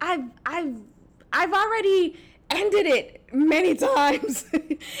 I've already ended it many times.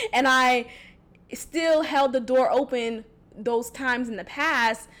 And I still held the door open those times in the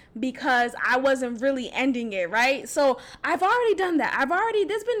past because I wasn't really ending it, right? So I've already done that. I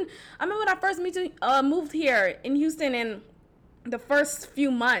remember when I first moved here in Houston, in the first few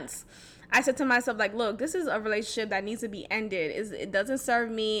months, I said to myself, like, look, this is a relationship that needs to be ended. It doesn't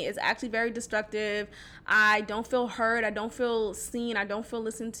serve me. It's actually very destructive. I don't feel heard. I don't feel seen. I don't feel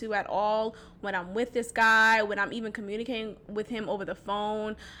listened to at all when I'm with this guy, when I'm even communicating with him over the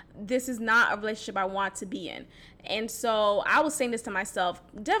phone. This is not a relationship I want to be in. And so I was saying this to myself,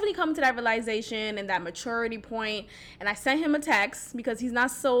 definitely coming to that realization and that maturity point. And I sent him a text because he's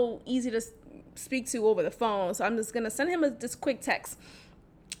not so easy to speak to over the phone. So I'm just going to send him this quick text.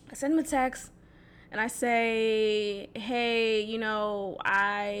 I send him a text and I say, hey,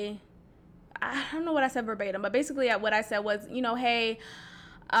 I don't know what I said verbatim, but basically what I said was, hey,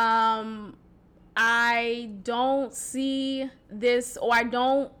 I don't see this, or I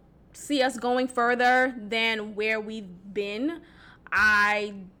don't see us going further than where we've been.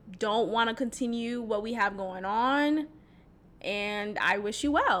 I don't want to continue what we have going on. And I wish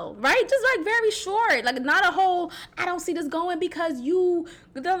you well, right? Just like very short, like not a whole, I don't see this going because you,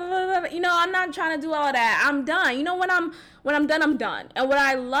 I'm not trying to do all that. I'm done. When I'm done, I'm done. And what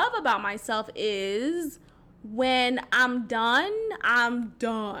I love about myself is when I'm done,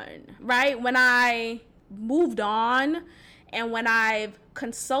 right? When I moved on and when I've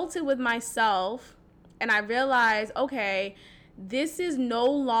consulted with myself and I realized, okay, this is no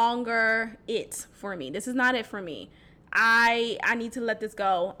longer it for me. This is not it for me. I need to let this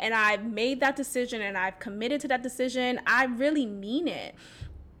go. And I've made that decision and I've committed to that decision. I really mean it.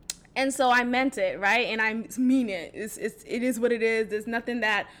 And so I meant it, right? And I mean it. It is what it is. There's nothing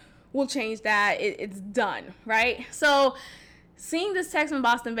that will change that. It's done, right? So seeing this text from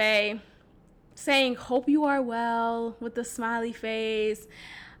Boston Bay saying, hope you are well, with the smiley face,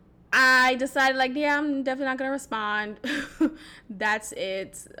 I decided, like, yeah, I'm definitely not gonna respond. That's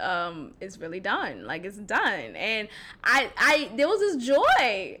it. It's really done. Like, it's done. And I there was this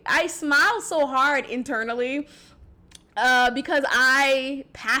joy. I smiled so hard internally because I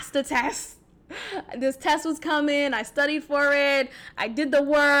passed the test. This test was coming. I studied for it. I did the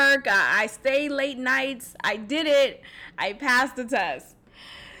work. I stayed late nights. I did it. I passed the test.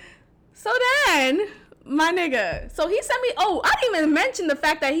 So then, my nigga, so he sent me, I didn't even mention the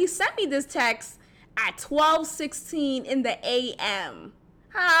fact that he sent me this text at 12:16 in the a.m.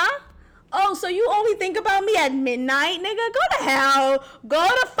 Huh? Oh, so you only think about me at midnight, nigga? Go to hell. Go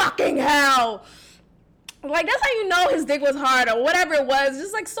to fucking hell. Like, that's how you know his dick was hard or whatever it was.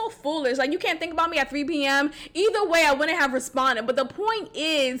 Just, like, so foolish. Like, you can't think about me at 3 p.m. Either way, I wouldn't have responded. But the point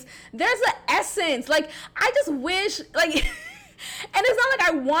is, there's an essence. Like, I just wish, like... And it's not like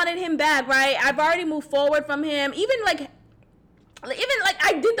I wanted him back, right? I've already moved forward from him. Even like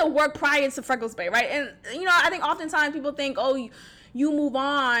I did the work prior to Freckles Bay, right? And I think oftentimes people think, oh, you move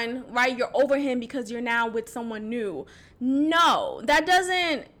on, right? You're over him because you're now with someone new. No, that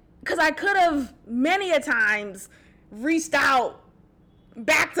doesn't, because I could have many a times reached out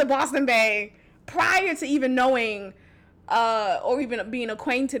back to Boston Bay prior to even knowing or even being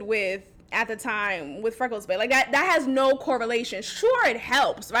acquainted with at the time with Freckles Bay. Like that has no correlation. Sure, it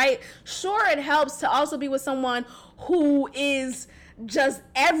helps, right? Sure, it helps to also be with someone who is just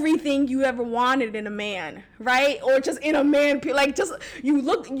everything you ever wanted in a man, right? Or just in a man, like just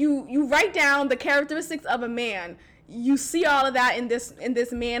you write down the characteristics of a man. You see all of that in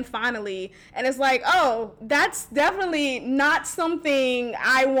this man finally, and it's like, oh, that's definitely not something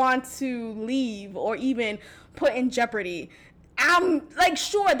I want to leave or even put in jeopardy. I'm like,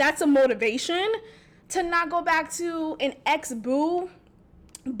 sure, that's a motivation to not go back to an ex-boo.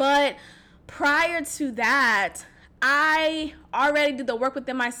 But prior to that, I already did the work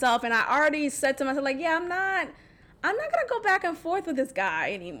within myself. And I already said to myself, like, yeah, I'm not going to go back and forth with this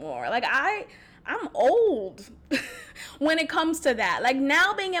guy anymore. Like, I'm old when it comes to that. Like,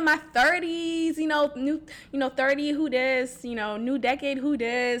 now being in my 30s, new 30, who this, new decade, who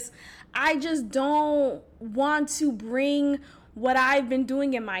this. I just don't want to bring what I've been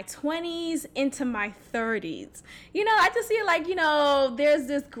doing in my 20s into my 30s. I just see it like, there's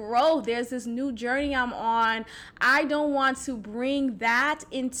this growth, there's this new journey I'm on. I don't want to bring that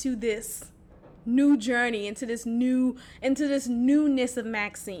into this new journey, into this newness of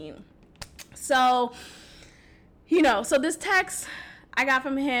Maxine. So, so this text I got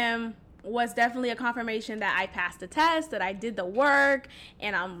from him was definitely a confirmation that I passed the test, that I did the work,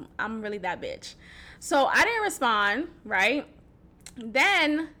 and I'm really that bitch. So I didn't respond, right?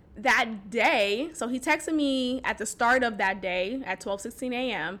 Then that day, so he texted me at the start of that day at 12:16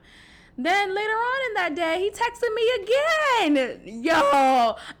 a.m. Then later on in that day, he texted me again.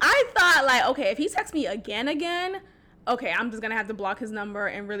 Yo, I thought like, okay, if he texts me again, okay, I'm just gonna have to block his number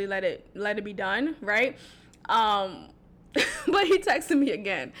and really let it be done, right? But he texted me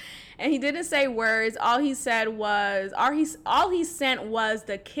again, and he didn't say words. All he sent was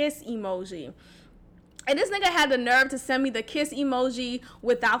the kiss emoji. And this nigga had the nerve to send me the kiss emoji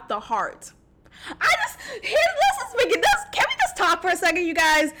without the heart. Can we just talk for a second, you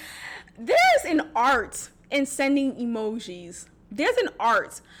guys? There's an art in sending emojis. There's an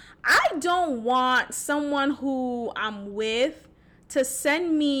art. I don't want someone who I'm with to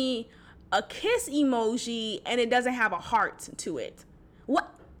send me a kiss emoji and it doesn't have a heart to it. What?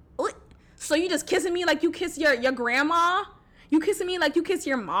 So you just kissing me like you kiss your grandma? You kissing me like you kiss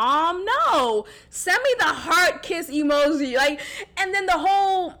your mom? No. Send me the heart kiss emoji. And then the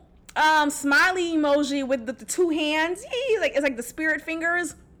whole smiley emoji with the two hands. It's like the spirit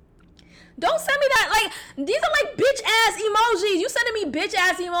fingers. Don't send me that. These are like bitch ass emojis. You sending me bitch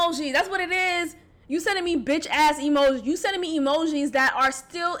ass emojis. That's what it is. You sending me bitch ass emojis. You sending me emojis that are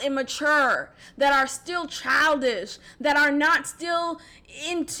still immature, that are still childish, that are not still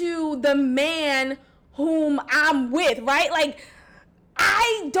into the man whom I'm with, right?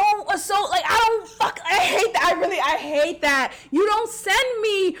 I hate that. I hate that. You don't send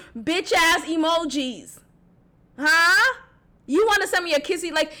me bitch ass emojis. Huh? You want to send me a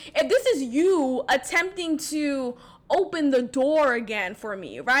kissy? If this is you attempting to open the door again for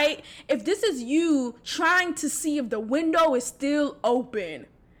me, right? If this is you trying to see if the window is still open.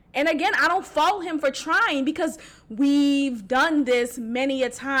 And again, I don't fault him for trying because we've done this many a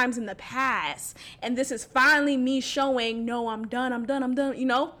times in the past. And this is finally me showing, no, I'm done,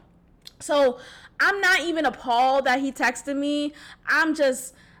 So I'm not even appalled that he texted me. I'm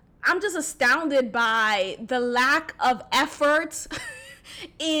just astounded by the lack of effort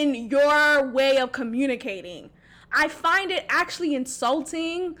in your way of communicating. I find it actually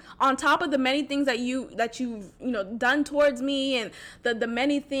insulting, on top of the many things that you've done towards me and the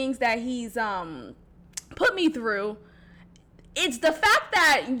many things that he's put me through. It's the fact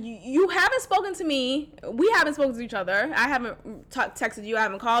that you haven't spoken to me. We haven't spoken to each other. I haven't texted you. I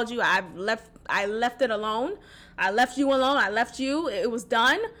haven't called you. I left it alone. I left you alone. I left you. It was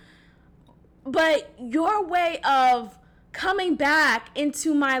done. But your way of coming back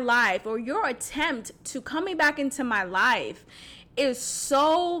into my life, or your attempt to coming back into my life, it's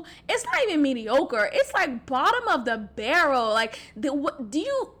not even mediocre. It's like bottom of the barrel.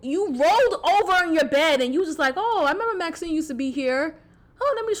 You rolled over in your bed and you just like, oh, I remember Maxine used to be here.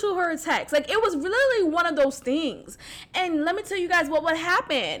 Oh, let me show her a text. It was really one of those things. And let me tell you guys what would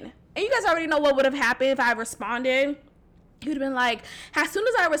happen. And you guys already know what would have happened if I responded. You'd have been like, as soon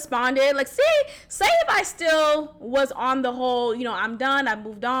as I responded, say if I still was on the whole, I'm done, I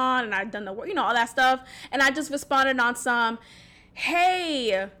moved on, and I've done the work, all that stuff, and I just responded on some,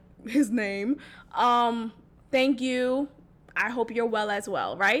 hey, his name, thank you, I hope you're well as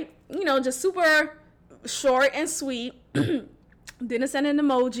well, right? Just super short and sweet. Didn't send an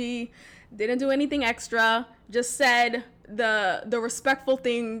emoji, didn't do anything extra, just said the respectful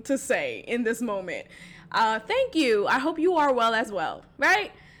thing to say in this moment. Thank you. I hope you are well as well,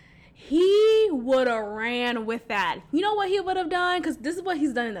 right? He would have ran with that. You know what he would have done? Because this is what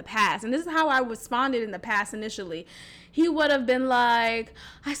he's done in the past. And this is how I responded in the past initially. He would have been like,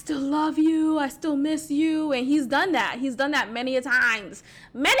 I still love you. I still miss you. And he's done that. He's done that many a times.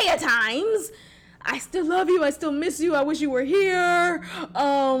 Many a times. I still love you. I still miss you. I wish you were here.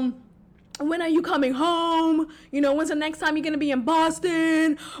 When are you coming home? When's the next time you're going to be in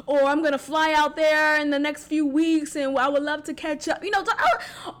Boston? Or I'm going to fly out there in the next few weeks and I would love to catch up. Nigga,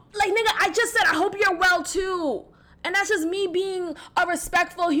 I just said, I hope you're well too. And that's just me being a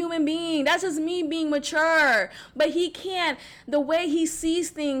respectful human being. That's just me being mature. But he can't. The way he sees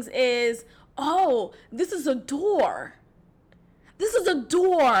things is, oh, this is a door. This is a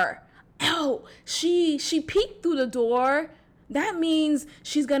door. Oh, she peeked through the door. that means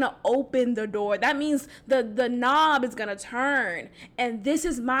she's going to open the door. That means the knob is going to turn. And this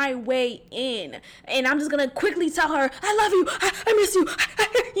is my way in. And I'm just going to quickly tell her, I love you. I miss you.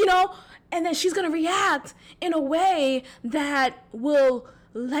 You know? And then she's going to react in a way that will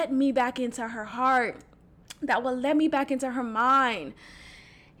let me back into her heart. That will let me back into her mind.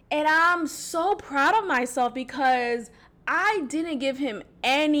 And I'm so proud of myself because I didn't give him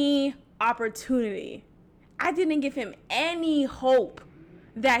any opportunity. I didn't give him any hope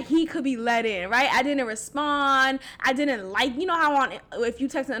that he could be let in, right? I didn't respond. I didn't like, you know how if you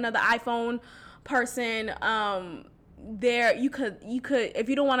text another iPhone person, there you could if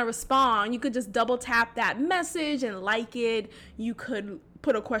you don't want to respond, you could just double tap that message and like it. You could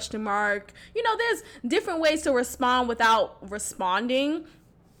put a question mark. You know, there's different ways to respond without responding.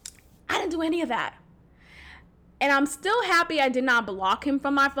 I didn't do any of that. And I'm still happy I did not block him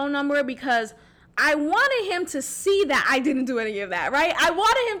from my phone number because I wanted him to see that I didn't do any of that, right? I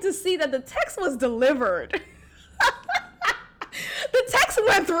wanted him to see that the text was delivered. The text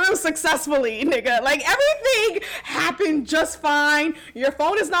went through successfully, nigga. Like, everything happened just fine. Your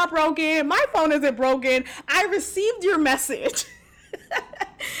phone is not broken. My phone isn't broken. I received your message.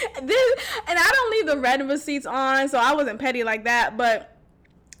 And I don't leave the red receipts on, so I wasn't petty like that, but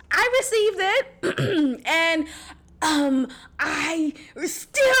I received it. And I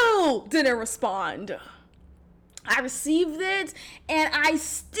still didn't respond. I received it, and I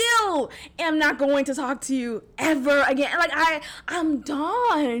still am not going to talk to you ever again. Like, I'm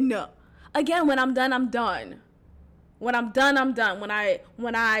done. Again, when I'm done, I'm done. When I'm done, I'm done.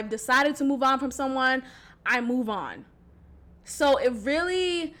 When I've decided to move on from someone, I move on. So it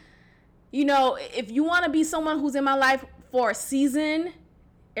really, you know, if you want to be someone who's in my life for a season,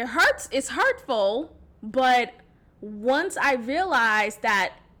 it hurts. It's hurtful, but once I realized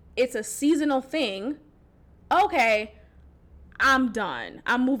that it's a seasonal thing, okay, I'm done.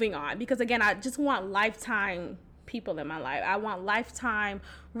 I'm moving on. Because again, I just want lifetime people in my life. I want lifetime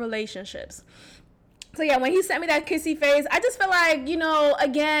relationships. So yeah, when he sent me that kissy face, I just feel like, you know,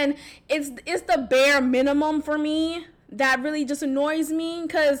 again, it's the bare minimum for me that really just annoys me.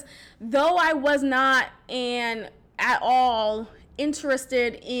 Because though I was not at all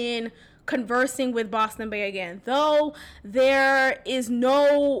interested in conversing with Boston Bay again, though there is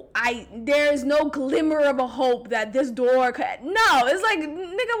no glimmer of a hope that this door could, no, it's like,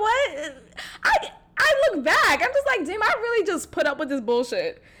 nigga, what? I look back, I'm just like, damn, I really just put up with this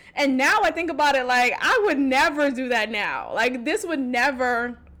bullshit. And now I think about it, like, I would never do that now. Like, this would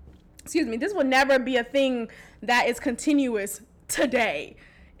never be a thing that is continuous today.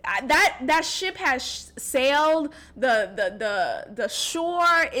 That ship has sailed. The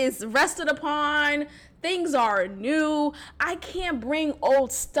shore is rested upon. Things are new. I can't bring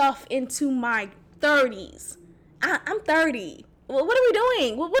old stuff into my 30s. I'm 30. What are we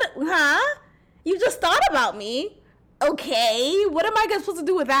doing? Huh? You just thought about me. Okay. What am I supposed to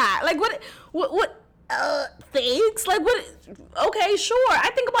do with that? Like, what? Thanks. Like, what? Okay, sure. I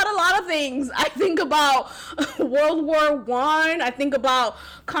think about a lot of things. I think about World War I. I think about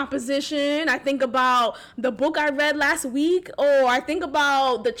composition. I think about the book I read last week, or I think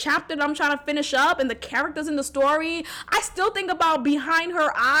about the chapter that I'm trying to finish up and the characters in the story. I still think about Behind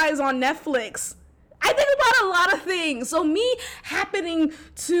Her Eyes on Netflix. I think about a lot of things. So me happening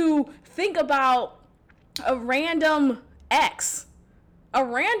to think about a random ex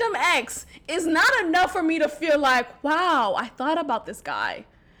is not enough for me to feel like, wow, I thought about this guy.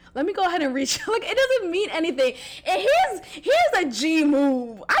 Let me go ahead and reach. Like, it doesn't mean anything. And here's a G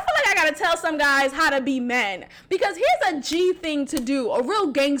move. I feel like I gotta tell some guys how to be men, because here's a G thing to do. A real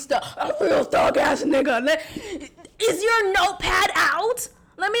gangster, a real thug ass nigga. Is your notepad out?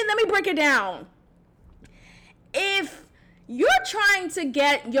 Let me break it down. If you're trying to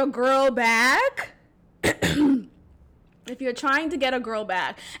get your girl back, if you're trying to get a girl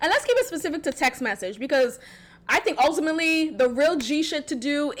back, and let's keep it specific to text message, because I think ultimately the real G shit to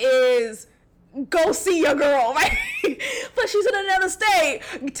do is go see your girl, right? But she's in another state.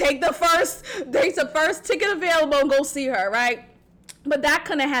 Take the first ticket available and go see her, right? But that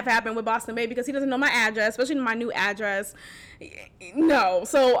couldn't have happened with Boston Bay because he doesn't know my address, especially my new address. No,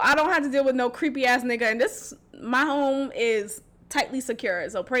 so I don't have to deal with no creepy ass nigga. And my home is tightly secure,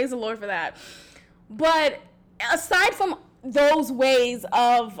 so praise the Lord for that. But aside from those ways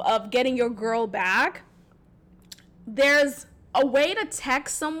of getting your girl back, there's a way to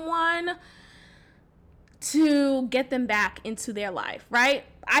text someone to get them back into their life, right?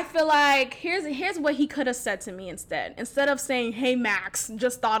 I feel like here's what he could have said to me instead of saying, "Hey Max,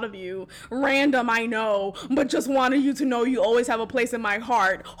 just thought of you, random, I know, but just wanted you to know you always have a place in my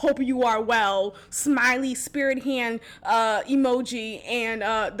heart, hope you are well, smiley spirit hand emoji, and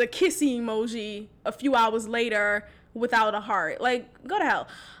the kissy emoji a few hours later without a heart." Like, go to hell.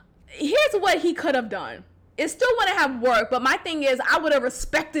 Here's what he could have done. It still wouldn't have worked, but my thing is, I would have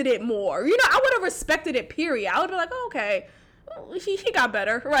respected it more. I would have respected it, period. I would be like, oh, okay, he got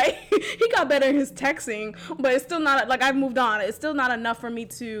better, right? He got better in his texting, but it's still not, like, I've moved on. It's still not enough for me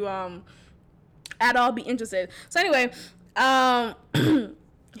to at all be interested. So anyway,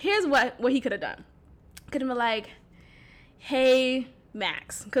 here's what he could have done. Could have been like, "Hey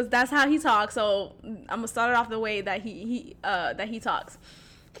Max," because that's how he talks. So I'm gonna start it off the way that he talks.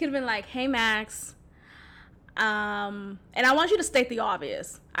 Could have been like, "Hey Max, and I want you to state the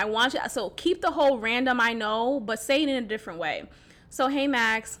obvious. So keep the whole random I know, but say it in a different way. So, hey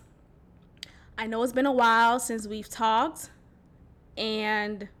Max, I know it's been a while since we've talked,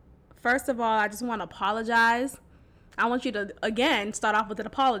 and first of all, I just want to apologize. I want you to, again, start off with an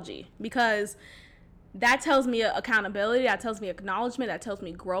apology, because that tells me accountability, that tells me acknowledgement, that tells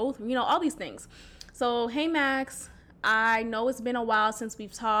me growth, all these things. So, hey Max, I know it's been a while since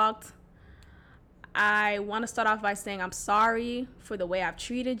we've talked. I want to start off by saying I'm sorry for the way I've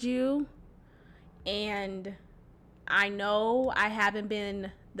treated you, and I know I haven't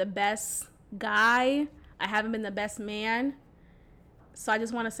been the best guy. I haven't been the best man. So I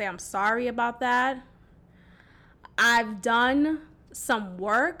just want to say I'm sorry about that. I've done some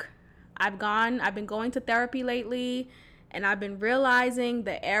work. I've been going to therapy lately, and I've been realizing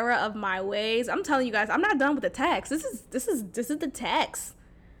the error of my ways. I'm telling you guys, I'm not done with the text. This is the text.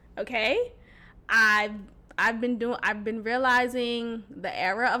 Okay? I've been realizing the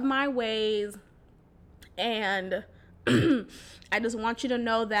error of my ways, and I just want you to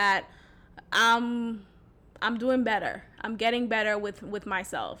know that I'm doing better. I'm getting better with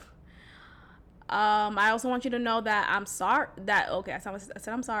myself. I also want you to know that I'm sorry. I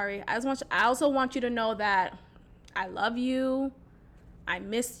said I'm sorry. I also want you to know that I love you. I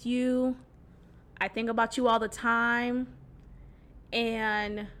miss you. I think about you all the time,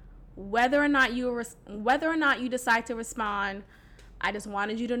 and whether or not you decide to respond, I just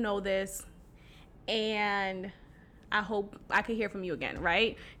wanted you to know this, and I hope I could hear from you again,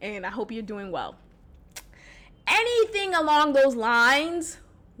 right? And I hope you're doing well. Anything along those lines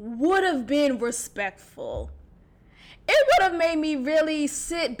would have been respectful. It would have made me really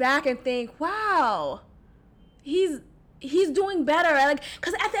sit back and think, wow, he's doing better. Like,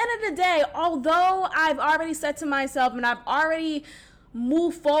 because at the end of the day, although I've already said to myself, and I've already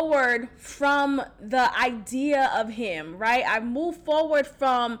move forward from the idea of him, right? I moved forward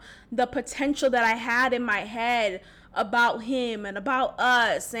from the potential that I had in my head about him and about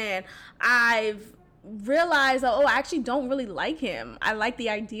us, and I've realized that, I actually don't really like him. I like the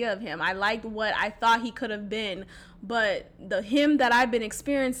idea of him. I liked what I thought he could have been, but the him that I've been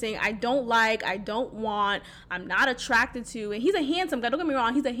experiencing, I don't like, I don't want, I'm not attracted to. And he's a handsome guy, don't get me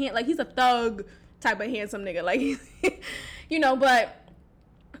wrong, he's a thug type of handsome nigga, like but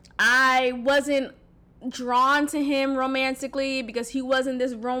I wasn't drawn to him romantically because he wasn't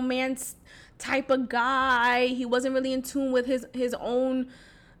this romance type of guy. He wasn't really in tune with his own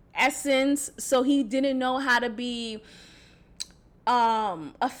essence, so he didn't know how to be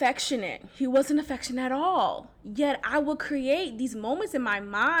affectionate. He wasn't affectionate at all. Yet I would create these moments in my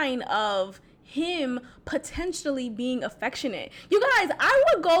mind of him potentially being affectionate. You guys, I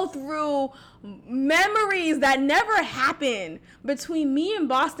would go through memories that never happened between me and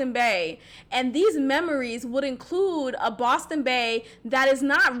Boston Bay, and these memories would include a Boston Bay that is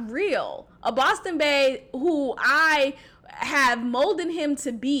not real, a Boston Bay who I have molded him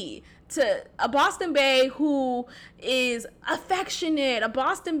to be, to a Boston Bay who is affectionate, a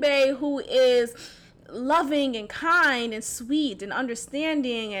Boston Bay who is loving and kind and sweet and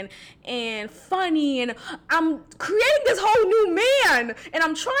understanding and funny, and I'm creating this whole new man, and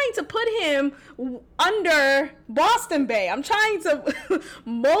I'm trying to put him under Boston Bay. I'm trying to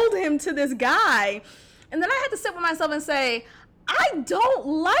mold him to this guy, and then I had to sit with myself and say, I don't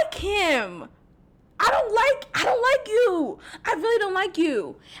like him. I don't like you. I really don't like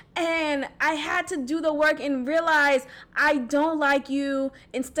you. And I had to do the work and realize I don't like you.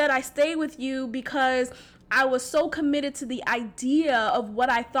 Instead, I stayed with you because I was so committed to the idea of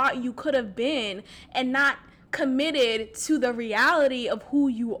what I thought you could have been and not committed to the reality of who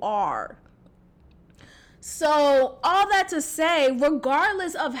you are. So all that to say,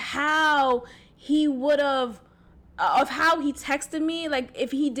 regardless of how he would have of how he texted me, like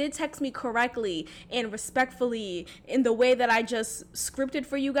if he did text me correctly and respectfully in the way that I just scripted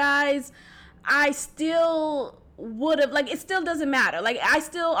for you guys, I still would have, like, it still doesn't matter. Like, I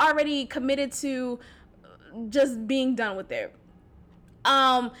still already committed to just being done with it.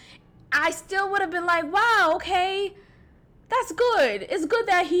 I still would have been like, wow, okay, that's good. It's good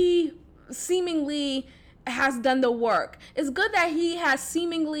that he seemingly has done the work. It's good that he has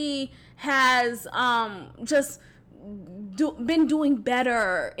seemingly has just been doing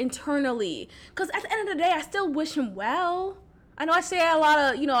better internally. Because at the end of the day, I still wish him well. I know I say a lot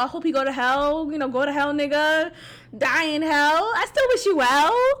of, I hope he go to hell. Go to hell, nigga. Die in hell. I still wish you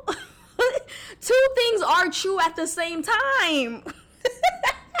well. Two things are true at the same time.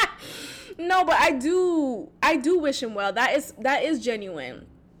 No, but I do wish him well. That is genuine.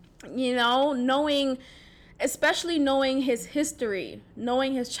 Especially knowing his history,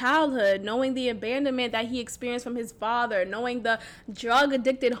 knowing his childhood, knowing the abandonment that he experienced from his father, knowing the drug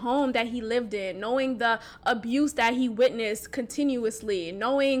addicted home that he lived in, knowing the abuse that he witnessed continuously,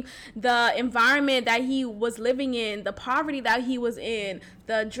 knowing the environment that he was living in, the poverty that he was in,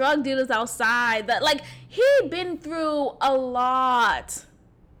 the drug dealers outside, he'd been through a lot,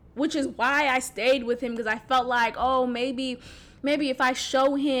 which is why I stayed with him, because I felt like, oh, maybe if I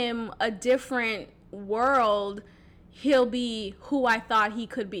show him a different world, he'll be who I thought he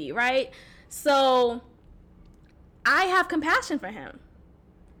could be, right? So I have compassion for him.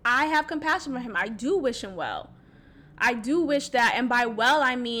 I do wish him well. I do wish that, and by well,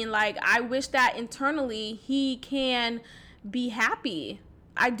 I mean, I wish that internally he can be happy.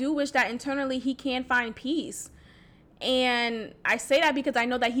 I do wish that internally he can find peace. And I say that because I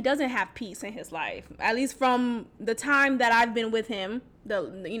know that he doesn't have peace in his life, at least from the time that I've been with him.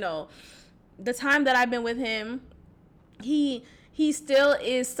 The time that I've been with him, he still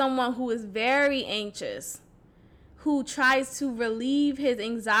is someone who is very anxious, who tries to relieve his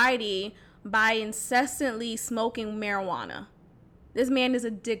anxiety by incessantly smoking marijuana. This man is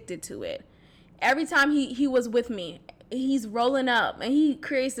addicted to it. Every time he was with me, he's rolling up and he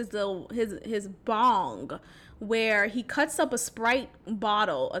creates this little his bong where he cuts up a Sprite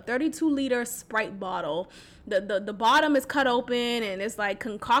bottle, a 32-liter Sprite bottle. The bottom is cut open and it's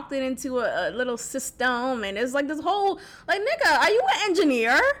concocted into a little system, and it's this whole nigga, are you an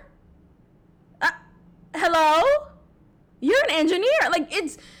engineer? Hello? You're an engineer.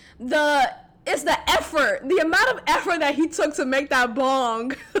 It's the effort, the amount of effort that he took to make that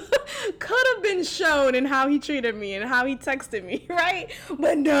bong could have been shown in how he treated me and how he texted me, right?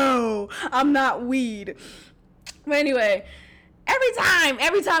 But no, I'm not weed. But anyway, every time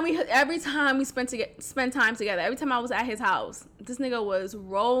we spent time together, every time I was at his house, this nigga was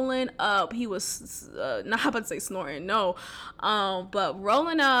rolling up. He was not about to say snorting, no, but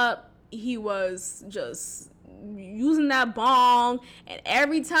rolling up. He was just using that bong, and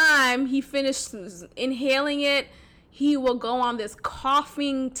every time he finished inhaling it, he will go on this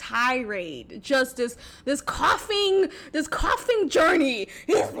coughing tirade, just this coughing journey.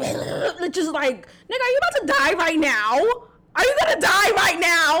 Just nigga, are you about to die right now? Are you gonna die right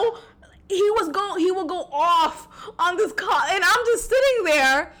now? He will go off on this cough, and I'm just sitting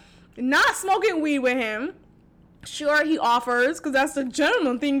there, not smoking weed with him. Sure, he offers, because that's the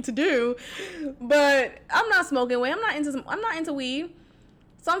gentleman thing to do, but I'm not smoking weed. I'm not into weed.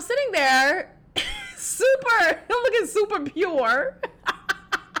 So I'm sitting there, I'm looking super pure.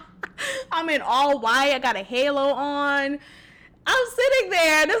 I'm in all white. I got a halo on. I'm sitting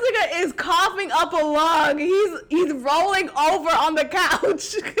there. This nigga is coughing up a lung. He's rolling over on the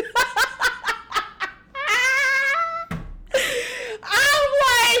couch. I'm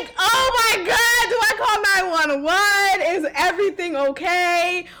like, oh my God, do I call 911? Is everything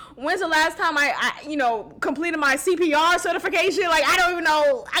okay? When's the last time I completed my CPR certification? I don't even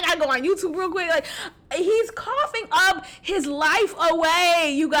know. I gotta go on YouTube real quick. He's coughing up his life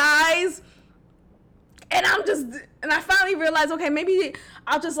away, you guys. And I finally realized, okay, maybe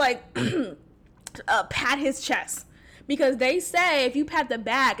I'll just pat his chest. Because they say if you pat the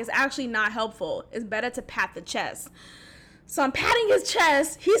back, it's actually not helpful. It's better to pat the chest. So I'm patting his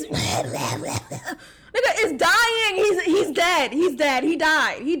chest. He's nigga is dying. He's dead. He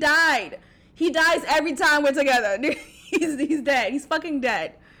died. He dies every time we're together. He's dead. He's fucking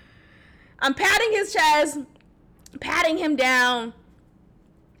dead. I'm patting his chest, patting him down,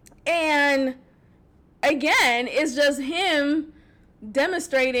 and again, it's just him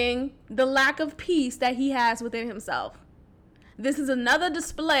demonstrating the lack of peace that he has within himself. this is another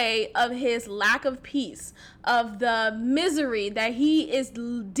display of his lack of peace, of the misery that he is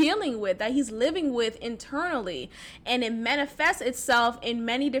dealing with, that he's living with internally. And it manifests itself in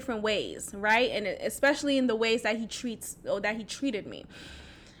many different ways, right? And especially in the ways that he treated me.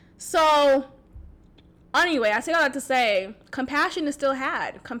 So anyway, I say all that to say, compassion is still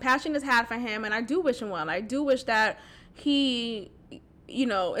had. Compassion is had for him, and I do wish him well. I do wish that he,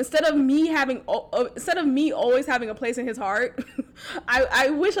 instead of me always having a place in his heart, I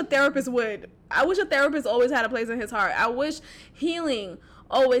wish a therapist would. I wish a therapist always had a place in his heart. I wish healing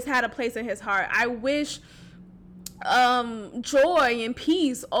always had a place in his heart. I wish joy and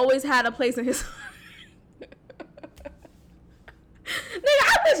peace always had a place in his heart. Nigga,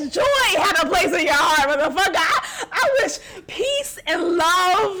 I wish joy had a place in your heart, motherfucker. I wish peace and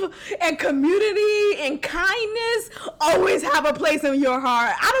love and community and kindness always have a place in your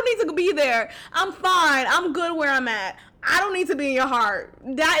heart. I don't need to be there. I'm fine. I'm good where I'm at. I don't need to be in your heart.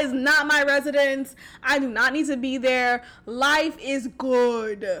 That is not my residence. I do not need to be there. Life is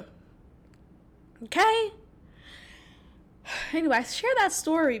good. Okay? Anyway, I share that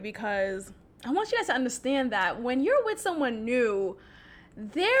story because I want you guys to understand that when you're with someone new,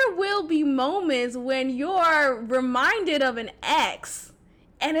 there will be moments when you're reminded of an ex,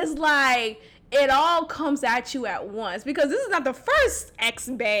 and it's like it all comes at you at once. Because this is not the first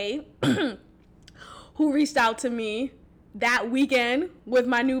ex-bae who reached out to me that weekend with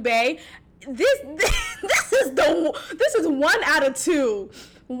my new bae. This is 1 out of 2.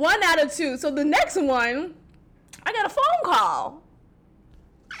 1 out of 2. So the next one, I got a phone call.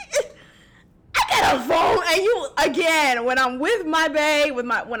 I got a phone, and you, again, when I'm with my bae,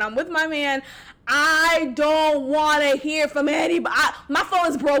 when I'm with my man, I don't want to hear from anybody. My phone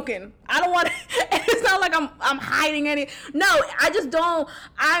is broken. I don't want to, it's not like I'm hiding any. No, I just don't.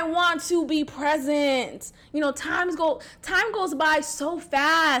 I want to be present. Time goes by so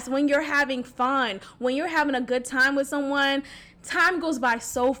fast when you're having fun. When you're having a good time with someone, time goes by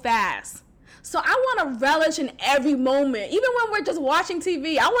so fast. So I want to relish in every moment. Even when we're just watching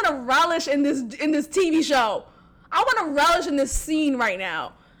TV, I want to relish in this TV show. I want to relish in this scene right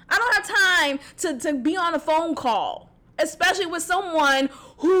now. I don't have time to be on a phone call, especially with someone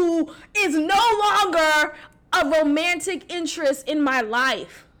who is no longer a romantic interest in my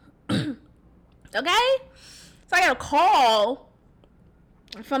life. Okay? So I got a call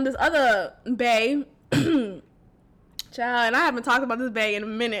from this other bae. Child, and I haven't talked about this bae in a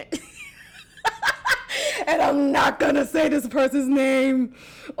minute. And I'm not gonna say this person's name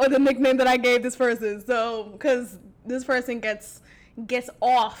or the nickname that I gave this person. So, because this person gets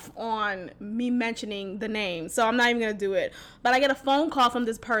off on me mentioning the name. So I'm not even gonna do it. But I get a phone call from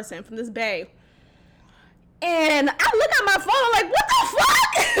this person, from this bae. And I look at my phone, I'm like, what the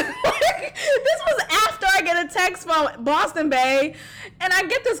fuck? This was after I get a text from Boston bae. And I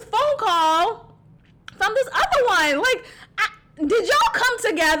get this phone call from this other one. Like, did y'all come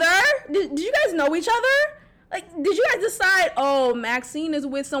together? Did you guys know each other? Like, did you guys decide, oh, Maxine is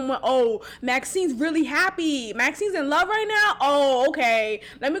with someone? Oh, Maxine's really happy. Maxine's in love right now? Oh, okay.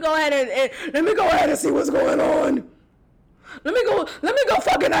 Let me go ahead and see what's going on. Let me go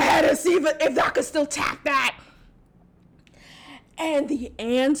fucking ahead and see if I can still tap that. And the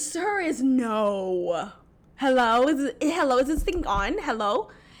answer is no. Hello? Is this thing on? Hello?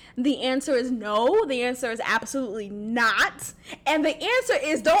 The answer is no. The answer is absolutely not. And the answer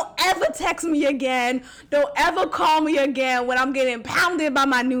is don't ever text me again. Don't ever call me again when I'm getting pounded by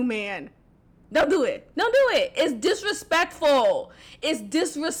my new man. Don't do it. Don't do it. It's disrespectful. It's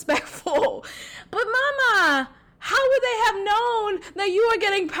disrespectful. But mama, how would they have known that you are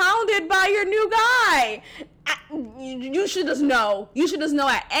getting pounded by your new guy? You should just know. You should just know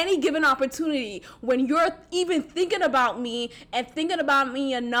at any given opportunity when you're even thinking about me and thinking about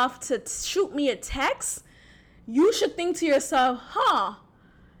me enough to shoot me a text, you should think to yourself,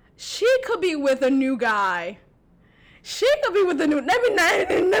 she could be with a new guy. She could be with a new,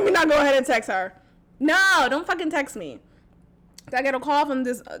 let me not go ahead and text her. No, don't fucking text me. So I get a call from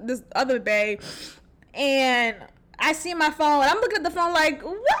this other bae, and I see my phone, and I'm looking at the phone like,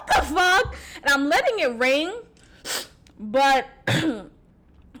 what the fuck? And I'm letting it ring, but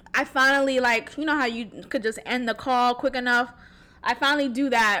I finally, like, you know how you could just end the call quick enough? I finally do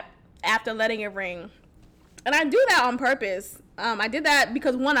that after letting it ring. And I do that on purpose. I did that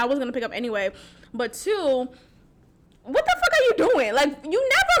because, one, I was going to pick up anyway, but two, what the fuck are you doing? Like,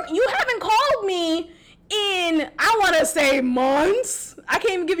 you haven't called me in, I want to say, months. I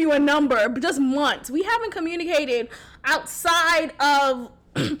can't even give you a number, but just months. We haven't communicated outside of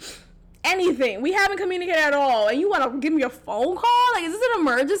anything. We haven't communicated at all. And you want to give me a phone call? Like, is this an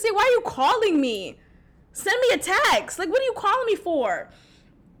emergency? Why are you calling me? Send me a text. Like, what are you calling me for?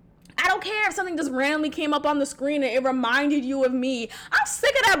 I don't care if something just randomly came up on the screen and it reminded you of me. I'm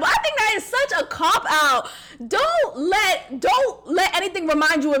sick of that, but I think that is such a cop-out. Don't let anything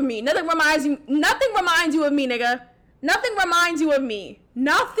remind you of me. Nothing reminds you of me, nigga. Nothing reminds you of me.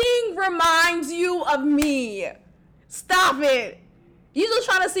 Nothing reminds you of me. Stop it. You just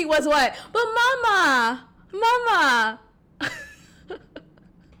trying to see what's what. But mama,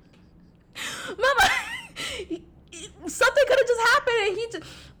 something could have just happened and he just,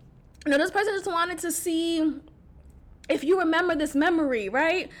 this person just wanted to see if you remember this memory,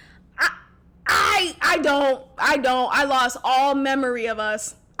 right? I don't. I lost all memory of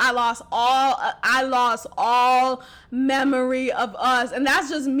us. I lost all memory of us. And that's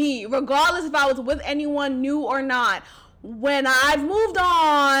just me, regardless if I was with anyone new or not. When I've moved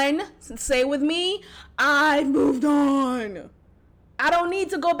on, say with me, I've moved on. I don't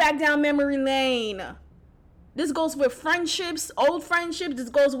need to go back down memory lane. This goes with friendships, old friendships. This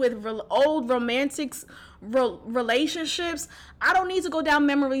goes with old romantic relationships. I don't need to go down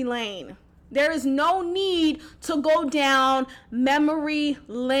memory lane. There is no need to go down memory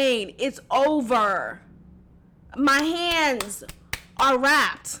lane. It's over. My hands are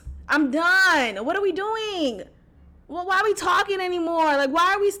wrapped. I'm done. What are we doing? Well, why are we talking anymore? Like,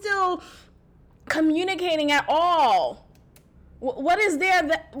 why are we still communicating at all? What is there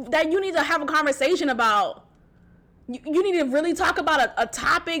that you need to have a conversation about? You need to really talk about a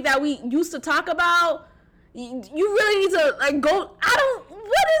topic that we used to talk about. You really need to, like, go. I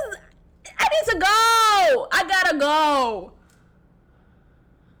need to go. I gotta go.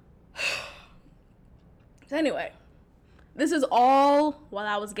 So anyway, this is all while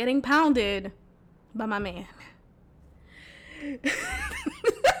I was getting pounded by my man.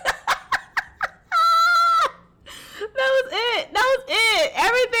 That was it.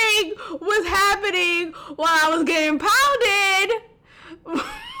 Everything was happening while I was getting pounded.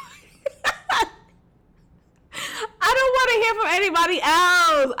 I don't want to hear from anybody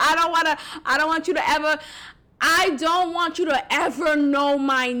else. I don't want you to ever know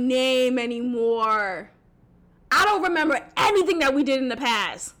my name anymore. I don't remember anything that we did in the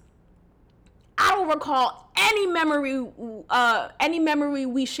past. I don't recall any memory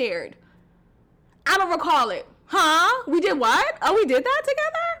we shared. I don't recall it. Huh? We did what? Oh, we did that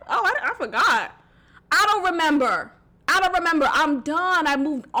together? Oh, I forgot. I don't remember. I'm done. I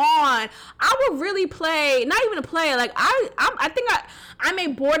moved on. I would really play, not even a play. Like I think I may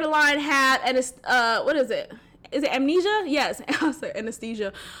borderline have what is it? Is it amnesia? Yes, I said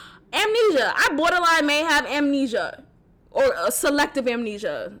anesthesia. Amnesia. I borderline may have amnesia, or selective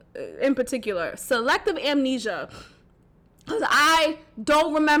amnesia in particular. Selective amnesia, because I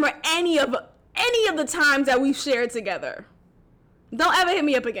don't remember any of the times that we've shared together. Don't ever hit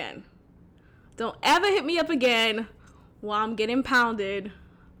me up again. Don't ever hit me up again while I'm getting pounded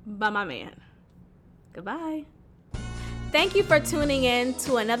by my man. Goodbye. Thank you for tuning in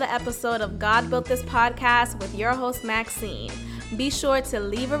to another episode of God Built This Podcast with your host, Maxine. Be sure to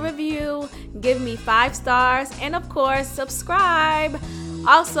leave a review, give me 5 stars, and of course, subscribe.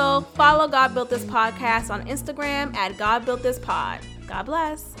 Also, follow God Built This Podcast on Instagram at God Built This Pod. God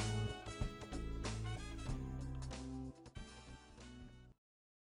bless.